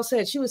the child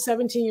said. She was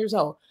 17 years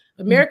old.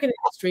 American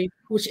history,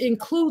 which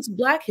includes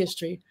Black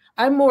history,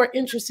 I'm more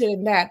interested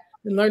in that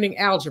than learning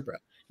algebra.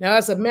 Now,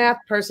 as a math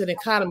person,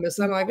 economist,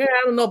 I'm like, I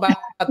don't know about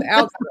the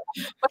algebra.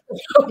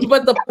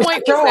 But the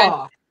point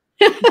was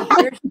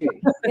that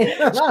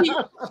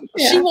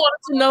she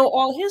wanted to know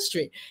all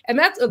history. And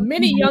that's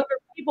many younger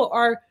people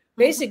are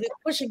basically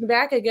pushing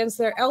back against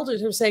their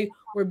elders who say,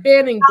 we're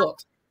banning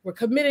books, we're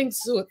committing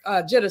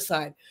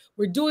genocide,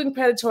 we're doing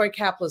predatory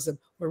capitalism,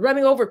 we're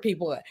running over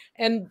people.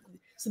 And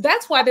so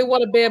that's why they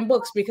want to ban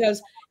books,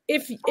 because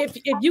if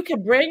you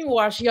can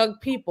brainwash young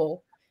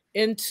people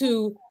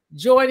into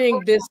joining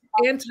this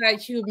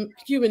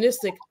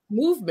anti-humanistic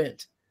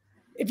movement,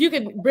 if you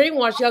can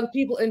brainwash young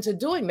people into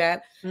doing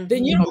that,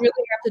 then you don't really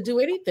have to do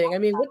anything. I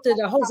mean, what did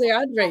Jose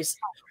Andres,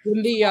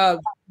 when the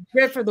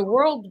Bread for the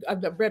World,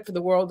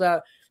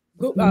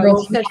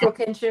 World Central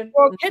Kitchen.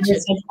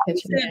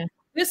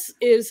 This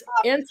is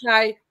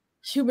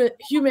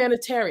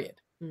anti-humanitarian.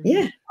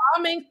 Yeah.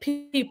 Bombing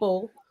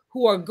people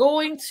who are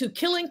killing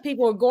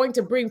people who are going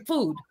to bring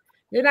food.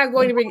 They're not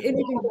going to bring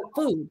anything but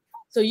food.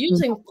 So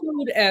using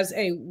food as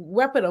a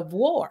weapon of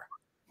war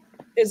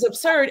is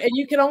absurd. And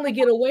you can only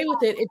get away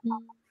with it if you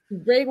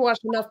brainwash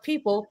enough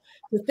people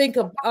to think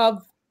of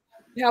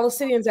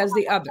Palestinians as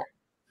the other.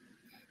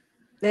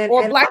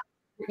 Or Black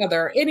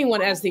other, or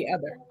anyone as the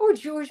other, or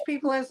Jewish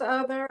people as the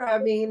other. I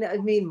mean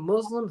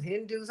Muslims,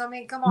 Hindus. I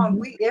mean, come on,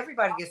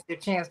 everybody gets their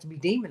chance to be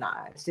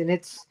demonized, and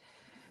it's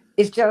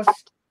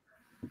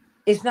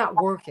not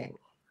working.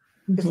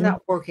 It's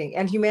not working,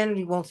 and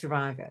humanity won't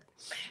survive it.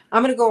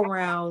 I'm going to go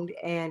around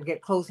and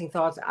get closing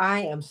thoughts.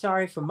 I am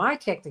sorry for my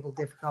technical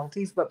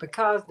difficulties, but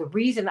because the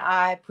reason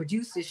I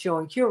produce this show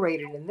and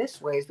curate it in this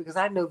way is because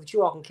I know that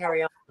you all can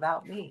carry on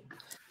without me.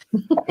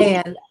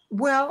 And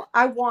well,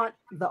 I want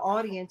the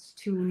audience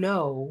to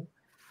know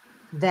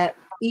that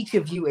each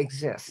of you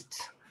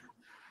exists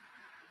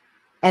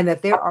and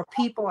that there are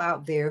people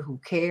out there who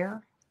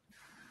care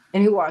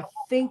and who are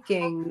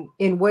thinking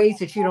in ways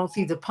that you don't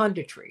see the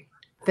punditry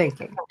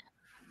thinking.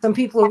 Some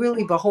people are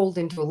really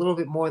beholden to a little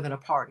bit more than a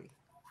party.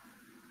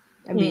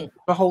 I mean,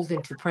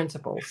 beholden to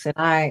principles.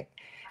 And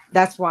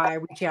that's why I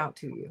reach out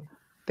to you,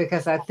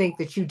 because I think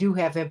that you do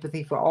have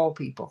empathy for all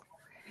people.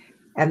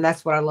 And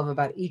that's what I love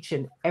about each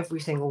and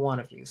every single one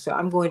of you. So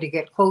I'm going to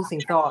get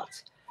closing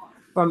thoughts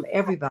from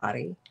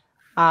everybody.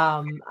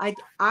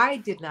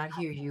 I did not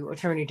hear you,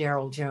 Attorney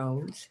Daryl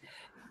Jones.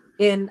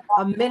 In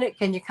a minute,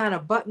 can you kind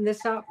of button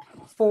this up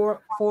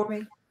for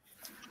me?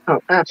 Oh,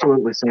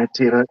 absolutely,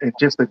 Santita. It's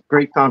just a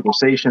great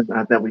conversation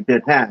that we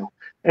did have.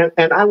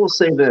 And I will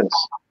say this,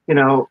 you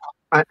know,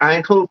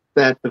 I hope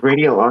that the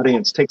radio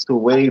audience takes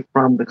away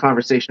from the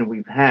conversation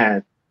we've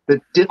had the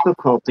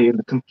difficulty and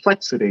the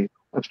complexity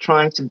of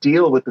trying to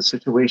deal with the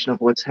situation of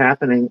what's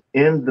happening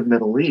in the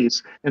Middle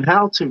East and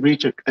how to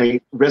reach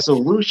a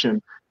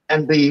resolution,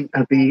 and the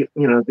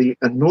the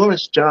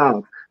enormous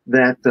job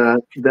that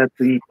that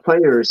the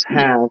players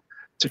have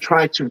to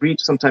try to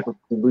reach some type of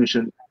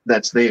solution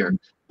that's there.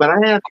 But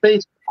I have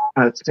faith,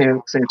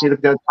 Santita,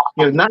 because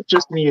not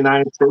just in the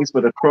United States,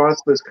 but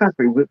across this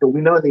country. But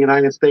we know in the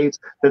United States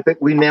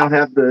that we now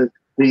have a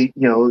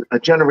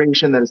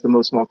generation that is the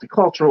most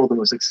multicultural, the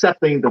most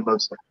accepting, the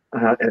most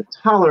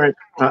tolerant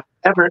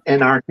ever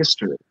in our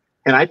history.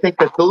 And I think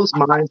that those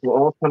minds will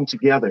all come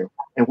together,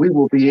 and we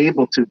will be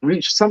able to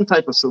reach some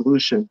type of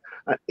solution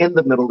in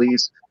the Middle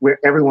East where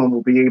everyone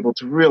will be able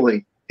to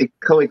really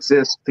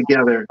coexist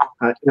together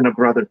in a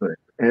brotherhood.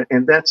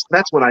 And that's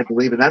what I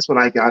believe, and that's what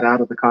I got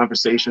out of the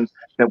conversations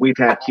that we've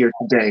had here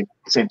today,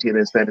 Santita,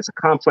 is that it's a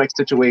complex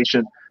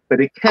situation, but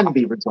it can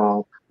be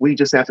resolved. We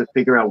just have to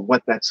figure out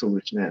what that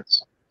solution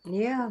is.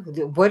 Yeah.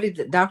 What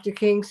did Dr.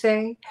 King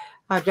say?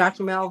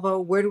 Dr.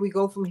 Malvo, where do we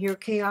go from here?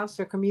 Chaos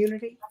or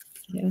community?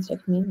 Chaos or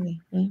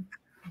community. Yeah.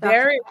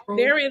 Therein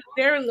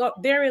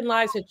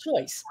lies a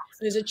choice.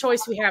 There's a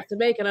choice we have to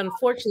make. And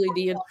unfortunately,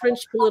 the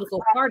entrenched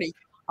political parties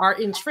are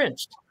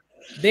entrenched.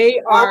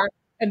 They are,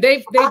 and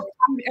they've done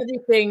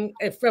everything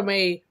from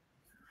a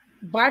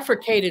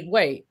bifurcated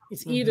way.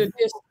 It's either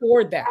this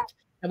or that.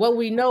 And what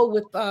we know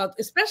with,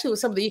 especially with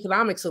some of the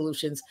economic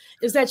solutions,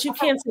 is that you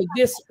can't say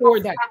this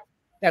or that.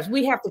 That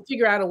we have to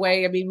figure out a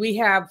way. I mean, we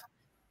have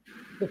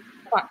the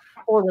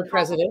former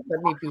president,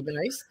 let me be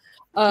nice,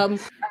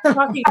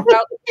 talking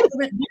about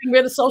getting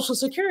rid of Social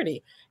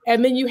Security.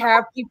 And then you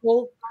have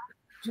people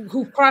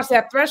who cross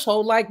that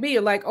threshold like me,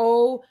 are like,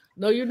 oh,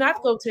 no, you're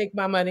not going to take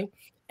my money.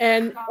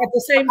 And at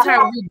the same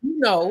time,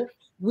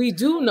 we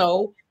do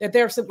know that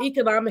there are some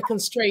economic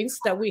constraints,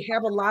 that we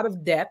have a lot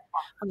of debt.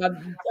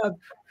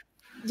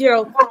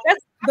 Those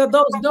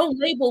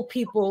no-label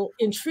people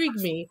intrigue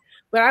me,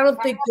 but I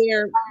don't think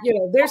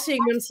they're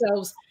seeing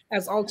themselves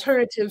as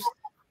alternatives.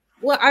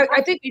 Well,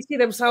 I think they see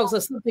themselves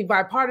as something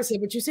bipartisan,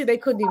 but you see, they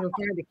couldn't even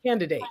find a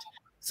candidate.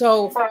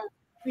 So,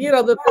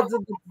 the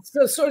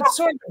sort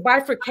of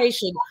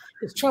bifurcation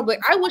is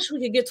troubling. I wish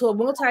we could get to a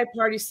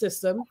multi-party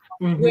system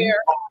where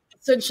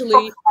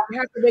essentially you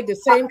have to make the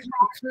same kind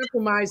of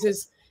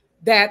compromises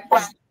that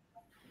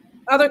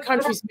other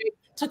countries make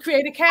to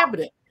create a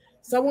cabinet.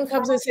 Someone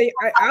comes in and say,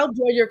 I'll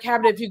join your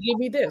cabinet if you give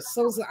me this.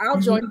 So I'll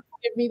join if you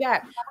give me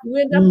that. You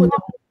end up with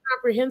a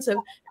comprehensive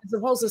as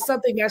opposed to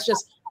something that's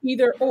just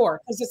either or.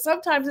 Because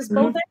sometimes it's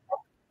both.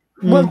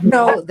 Well,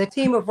 no, the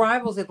team of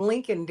rivals at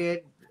Lincoln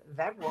did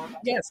that one.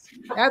 Yes,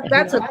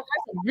 that's a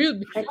real.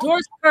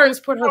 Doris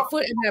Kearns put her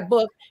foot in that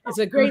book. It's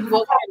a great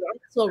book.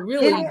 So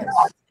really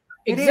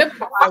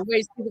exemplify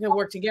ways people can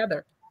work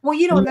together.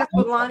 Well, that's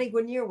what Lonnie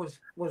Guinier was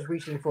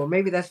reaching for.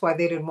 Maybe that's why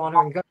they didn't want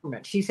her in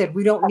government. She said,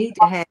 we don't need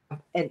to have,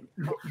 and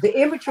the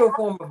immature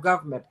form of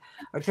government,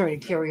 Attorney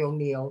Terry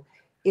O'Neill,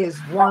 is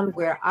one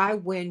where I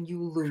win,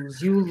 you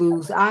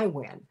lose, I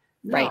win.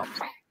 No. Right.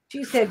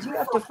 She said, you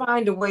have to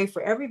find a way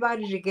for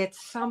everybody to get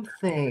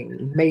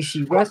something. May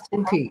she rest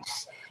in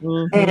peace.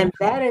 And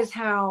that is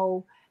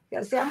how,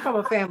 see, I'm from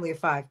a family of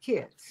 5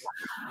 kids.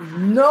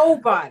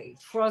 Nobody,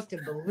 trust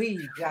and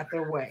believe, got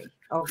their way.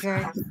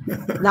 Okay,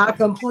 not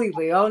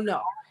completely. Oh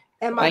no.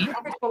 And my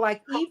parents were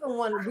like, even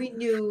when we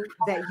knew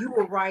that you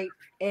were right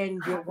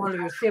and one of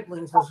your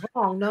siblings was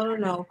wrong,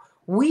 no,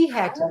 we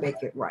had to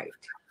make it right.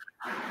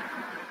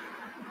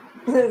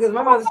 Because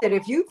my mother said,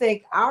 if you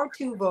think our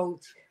 2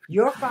 votes,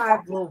 your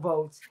 5 little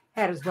votes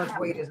had as much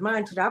weight as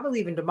mine, I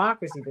believe in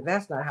democracy, but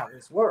that's not how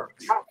this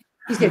works.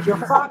 He said, your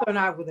father and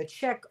I were the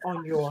check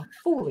on your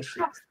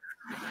foolishness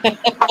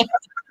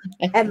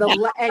and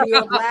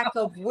your lack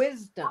of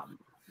wisdom.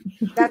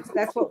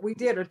 That's what we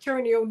did.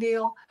 Attorney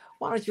O'Neill,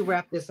 why don't you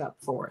wrap this up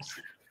for us?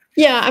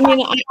 Yeah, I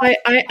mean,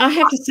 I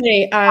have to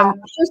say,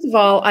 first of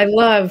all, I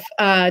love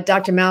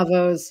Dr.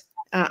 Malvo's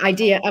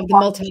idea of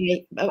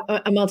the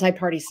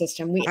multi-party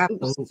system. We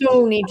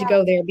so need to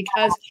go there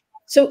because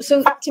so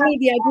to me,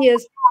 the idea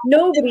is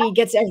nobody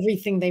gets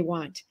everything they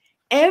want.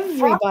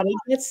 Everybody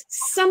gets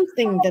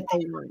something that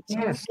they want.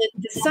 Yes.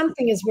 The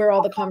something is where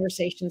all the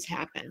conversations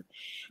happen.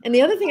 And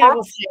the other thing I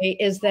will say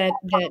is that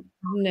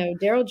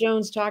Daryl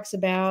Jones talks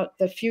about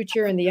the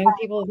future and the young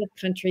people of the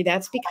country.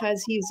 That's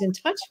because he's in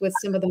touch with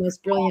some of the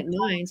most brilliant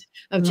minds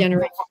of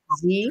Generation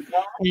Z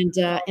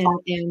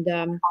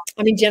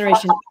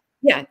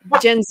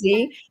Gen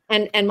Z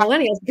and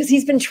millennials, because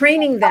he's been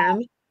training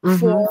them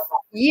for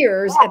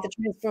years at the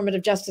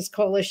Transformative Justice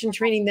Coalition,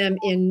 training them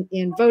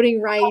in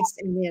voting rights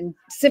and in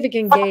civic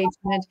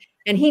engagement.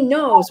 And he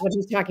knows what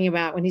he's talking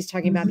about when he's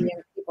talking about the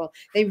young people.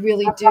 They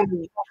really do.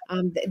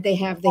 They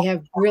have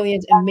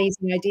brilliant,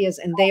 amazing ideas,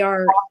 and they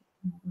are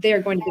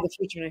going to be the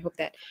future. And I hope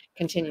that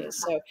continues.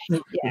 So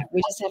yeah,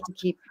 we just have to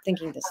keep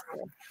thinking this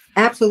through.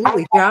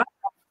 Absolutely, John.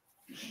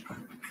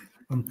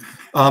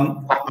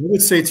 I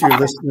would say to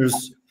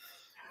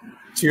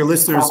your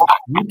listeners,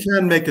 you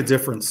can make a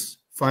difference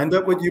Find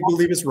out what you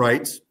believe is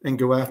right and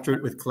go after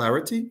it with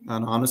clarity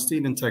and honesty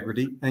and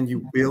integrity, and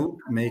you will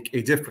make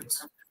a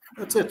difference.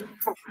 That's it.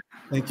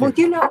 Thank you. Well,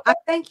 you know, I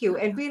thank you.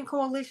 And be in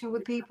coalition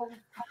with people,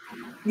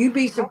 you'd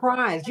be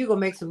surprised. You're going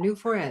to make some new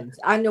friends.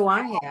 I know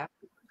I have.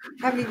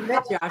 Haven't even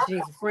met Josh, and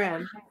he's a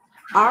friend.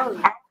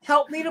 Ari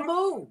helped me to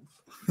move.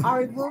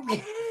 Ari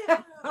Bootcat's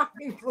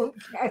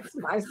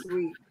my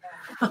sweet.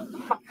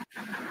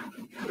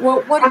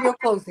 Well, what are your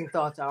closing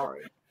thoughts,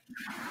 Ari?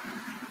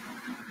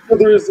 Well,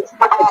 there's a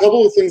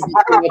couple of things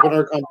that came up in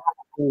our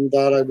conversation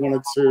that I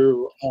wanted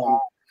to,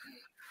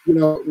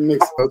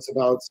 make some notes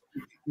about.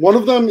 One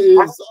of them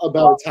is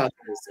about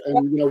taxes,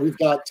 and we've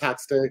got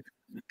tax day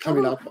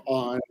coming up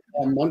on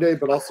Monday,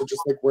 but also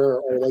just like where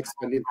our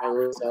spending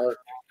powers are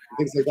and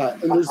things like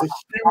that. And there's a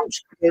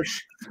huge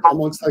push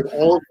amongst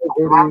all of the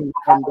voting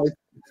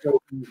to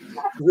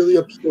really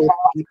appeal to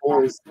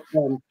people's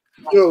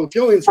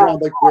feelings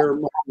around where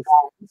money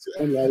is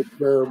and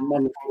where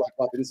money for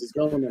weapons is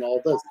going and all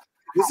of this.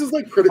 This is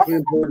critically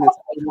important.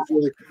 It's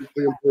really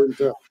critically important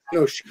to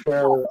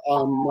share where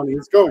money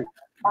is going.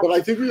 But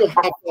I think we have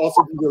to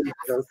also be really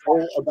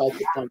careful about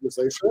this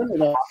conversation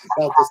and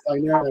about this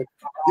dynamic,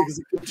 because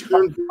it can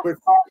turn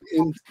quickly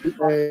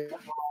into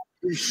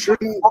we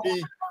shouldn't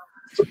be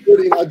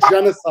supporting a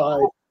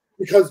genocide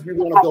because we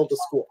want to build a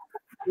school.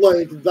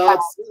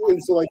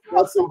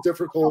 That's a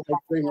difficult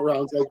thing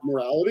around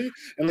morality,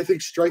 and I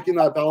think striking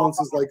that balance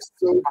is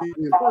so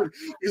deeply important,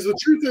 because the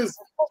truth is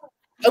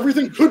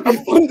everything could be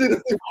funded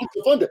if they want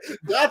to fund it.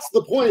 That's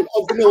the point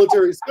of the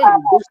military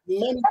spending. There's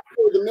money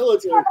for the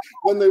military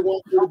when they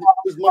want there to be.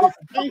 There's money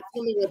for banks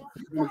when they want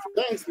money for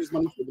banks. There's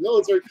money for the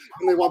military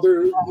when they want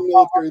their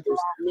military.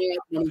 There's not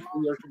money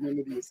for their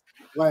communities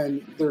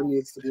when there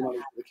needs to be money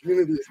for the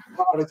communities.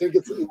 But I think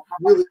it's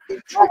really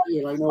tricky,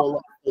 and I know a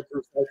lot of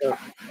groups out there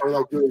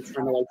are really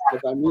trying to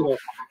thread that needle.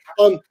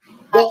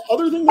 The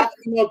other thing that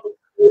came up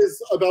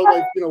is about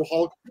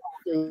Holocaust,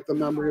 the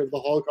memory of the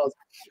Holocaust,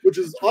 which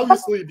is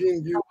obviously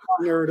being used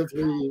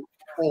narratively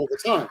all the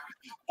time.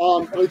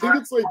 And I think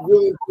it's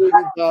really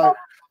important that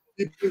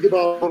you think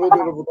about a little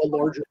bit of a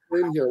larger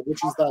frame here,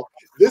 which is that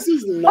this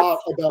is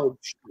not about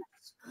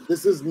Jews.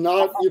 This is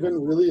not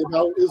even really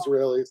about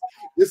Israelis.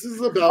 This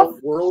is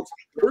about world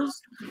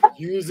leaders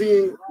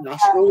using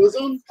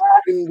nationalism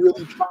and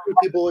really keeping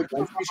people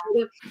against each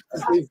other,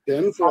 as they've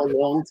been for a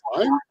long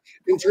time,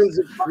 in terms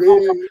of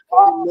creating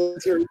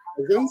military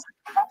presence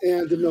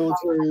and the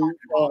military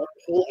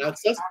whole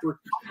access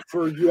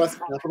for U.S.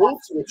 capital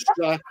to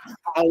extract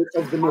out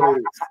of the Middle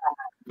East.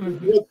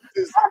 What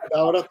this is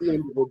about at the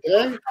end of the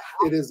day,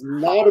 it is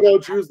not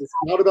about Jews. It's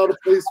not about a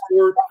place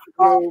for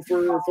folks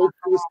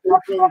who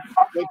escaped from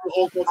the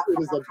Holocaust. It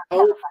is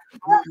about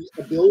the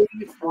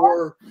ability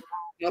for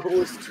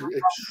capitalists to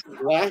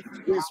extract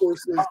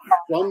resources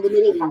from the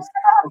Middle East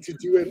and to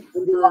do it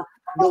under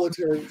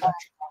military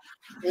action.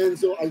 And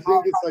so I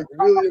think it's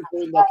really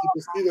important that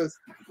people see this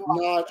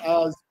not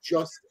as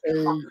just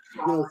a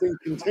thing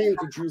contained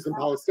to Jews and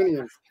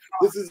Palestinians.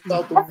 This is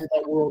about the way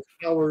that world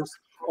powers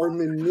are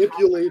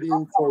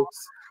manipulating folks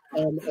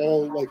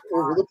all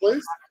over the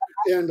place.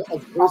 And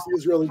of course the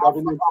Israeli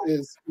government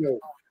is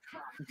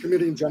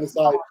committing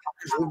genocide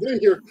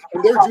here,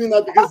 and they're doing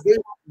that because they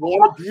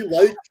want to be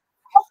like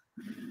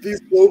these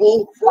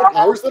global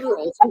powers that are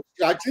also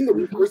extracting the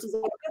resources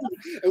of the country.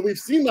 And we've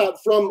seen that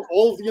from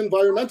all of the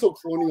environmental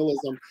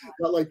colonialism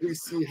that we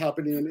see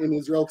happening in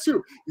Israel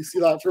too. We see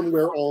that from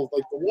where all of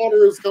the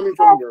water is coming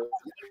from, where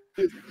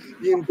it's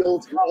being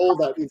built, and all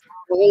that. It's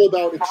all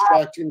about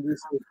extracting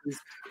resources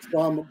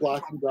from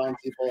Black and brown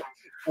people.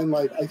 And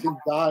I think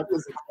that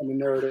is a common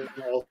narrative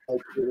that all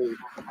really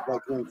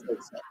links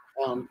folks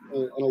up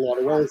in a lot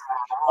of ways.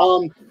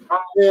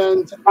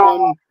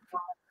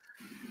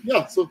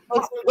 Yeah, so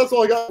that's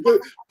all I got. But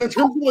in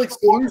terms of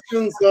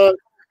solutions that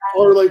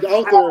are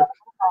out there,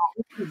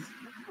 it's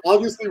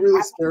obviously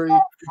really scary.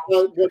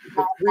 We've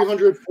got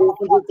 300,000,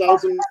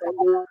 400,000 in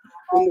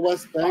the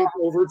West Bank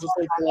over just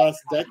the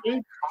last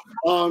decade.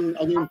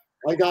 I mean,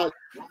 I got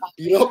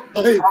beat up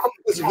by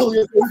Israeli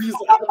authorities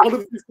out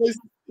of these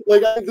places.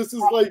 This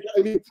is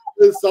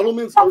the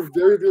settlements are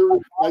very, very.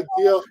 The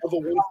idea of a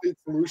one-state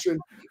solution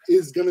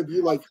is going to be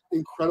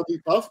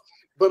incredibly tough.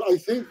 But I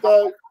think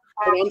that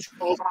what I'm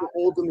trying to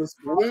hold in this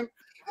moment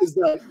is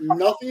that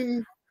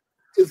nothing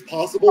is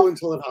possible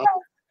until it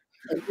happens.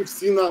 And we've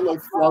seen that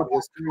throughout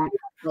history,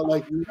 that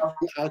nothing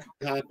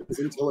actually happens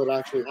until it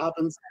actually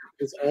happens.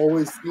 It's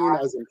always seen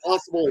as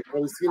impossible. It's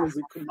always seen as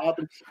it couldn't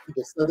happen.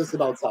 People said this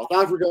about South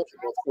Africa.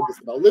 People said this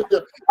about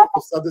Libya.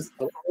 People said this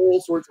about all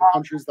sorts of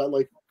countries that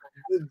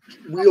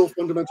real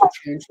fundamental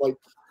change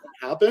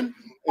happen.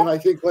 And I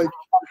think you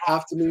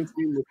have to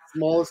maintain the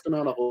smallest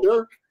amount of hope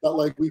there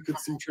that we could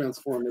see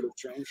transformative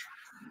change.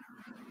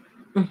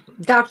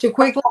 Dr.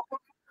 Quigley?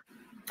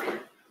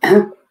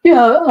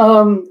 Yeah,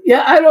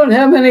 I don't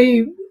have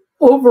any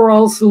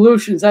overall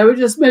solutions. I would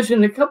just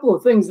mention a couple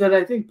of things that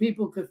I think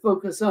people could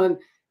focus on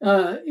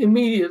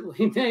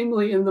immediately,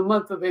 namely in the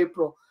month of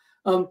April.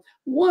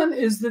 One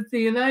is that the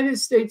United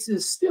States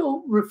is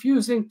still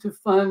refusing to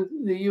fund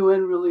the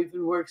UN Relief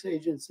and Works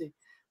Agency.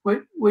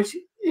 which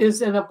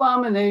is an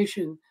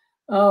abomination.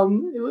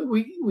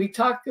 We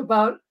talk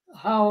about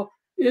how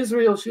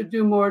Israel should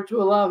do more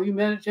to allow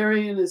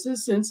humanitarian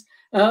assistance,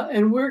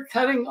 and we're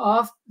cutting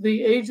off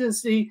the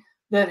agency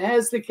that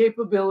has the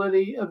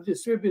capability of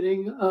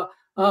distributing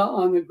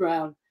on the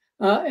ground.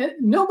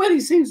 Nobody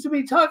seems to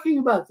be talking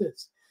about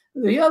this.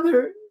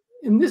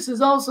 And this is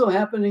also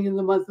happening in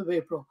the month of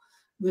April.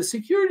 The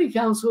Security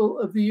Council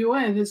of the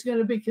UN is going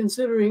to be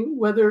considering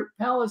whether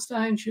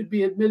Palestine should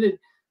be admitted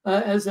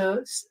as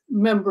a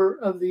member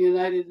of the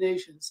United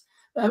Nations.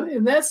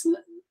 And that's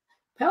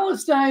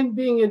Palestine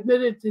being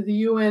admitted to the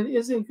UN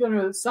isn't going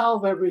to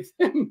solve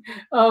everything,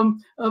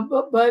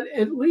 but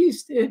at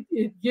least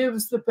it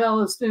gives the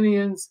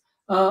Palestinians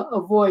a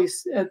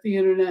voice at the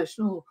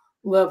international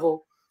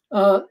level.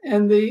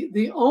 And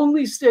the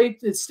only state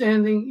that's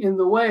standing in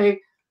the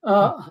way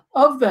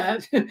of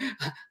that,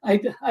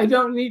 I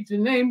don't need to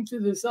name to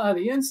this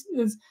audience,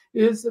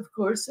 is of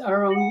course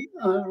our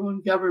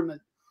own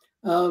government.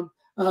 So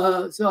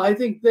I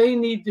think they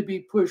need to be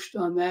pushed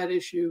on that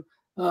issue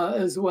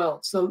as well.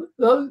 So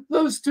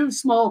those two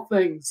small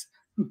things.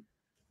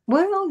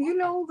 Well, you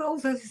know,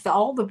 those are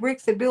all the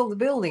bricks that build the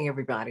building,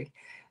 everybody.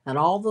 And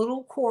all the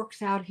little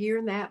quarks out here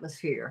in the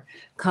atmosphere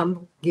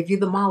come give you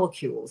the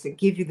molecules that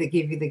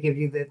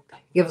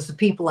give us the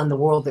people and the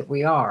world that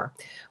we are.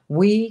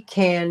 We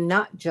can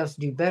not just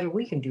do better,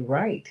 we can do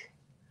right.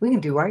 We can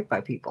do right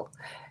by people.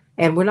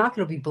 And we're not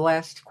going to be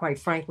blessed, quite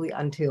frankly,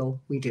 until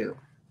we do.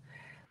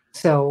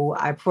 So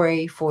I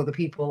pray for the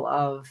people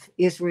of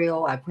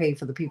Israel. I pray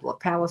for the people of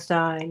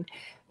Palestine,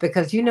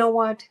 because you know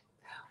what?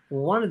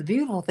 One of the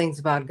beautiful things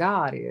about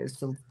God is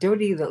the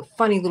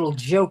funny little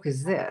joke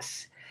is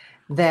this,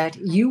 that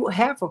you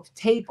have a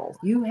table,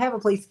 you have a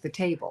place at the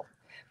table,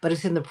 but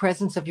it's in the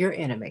presence of your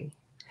enemy,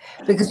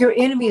 because your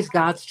enemy is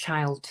God's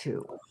child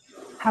too.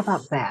 How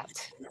about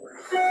that?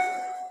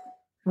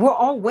 We're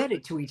all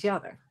wedded to each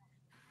other,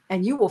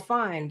 and you will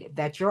find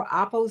that your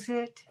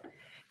opposite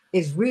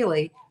is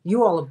really,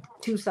 you all are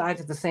two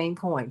sides of the same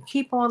coin.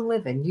 Keep on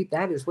living.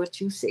 That is what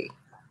you see.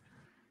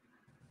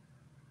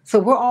 So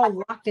we're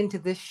all locked into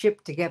this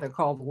ship together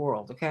called the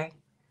world, okay?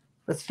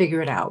 Let's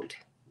figure it out.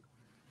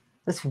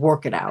 Let's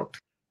work it out.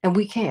 And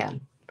we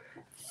can.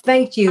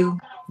 Thank you,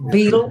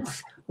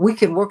 Beatles. We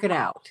can work it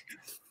out.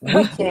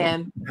 We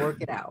can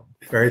work it out.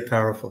 Very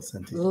powerful,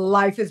 Santita.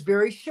 Life is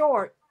very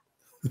short,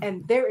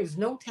 and there is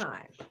no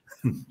time.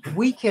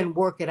 We can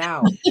work it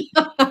out.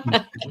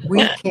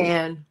 We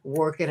can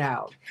work it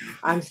out.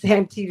 I'm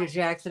Santita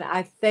Jackson.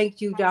 I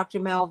thank you, Dr.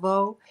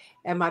 Malveaux,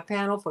 and my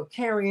panel for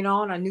carrying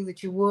on. I knew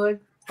that you would.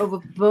 Over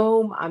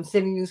boom. I'm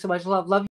sending you so much love. Love you.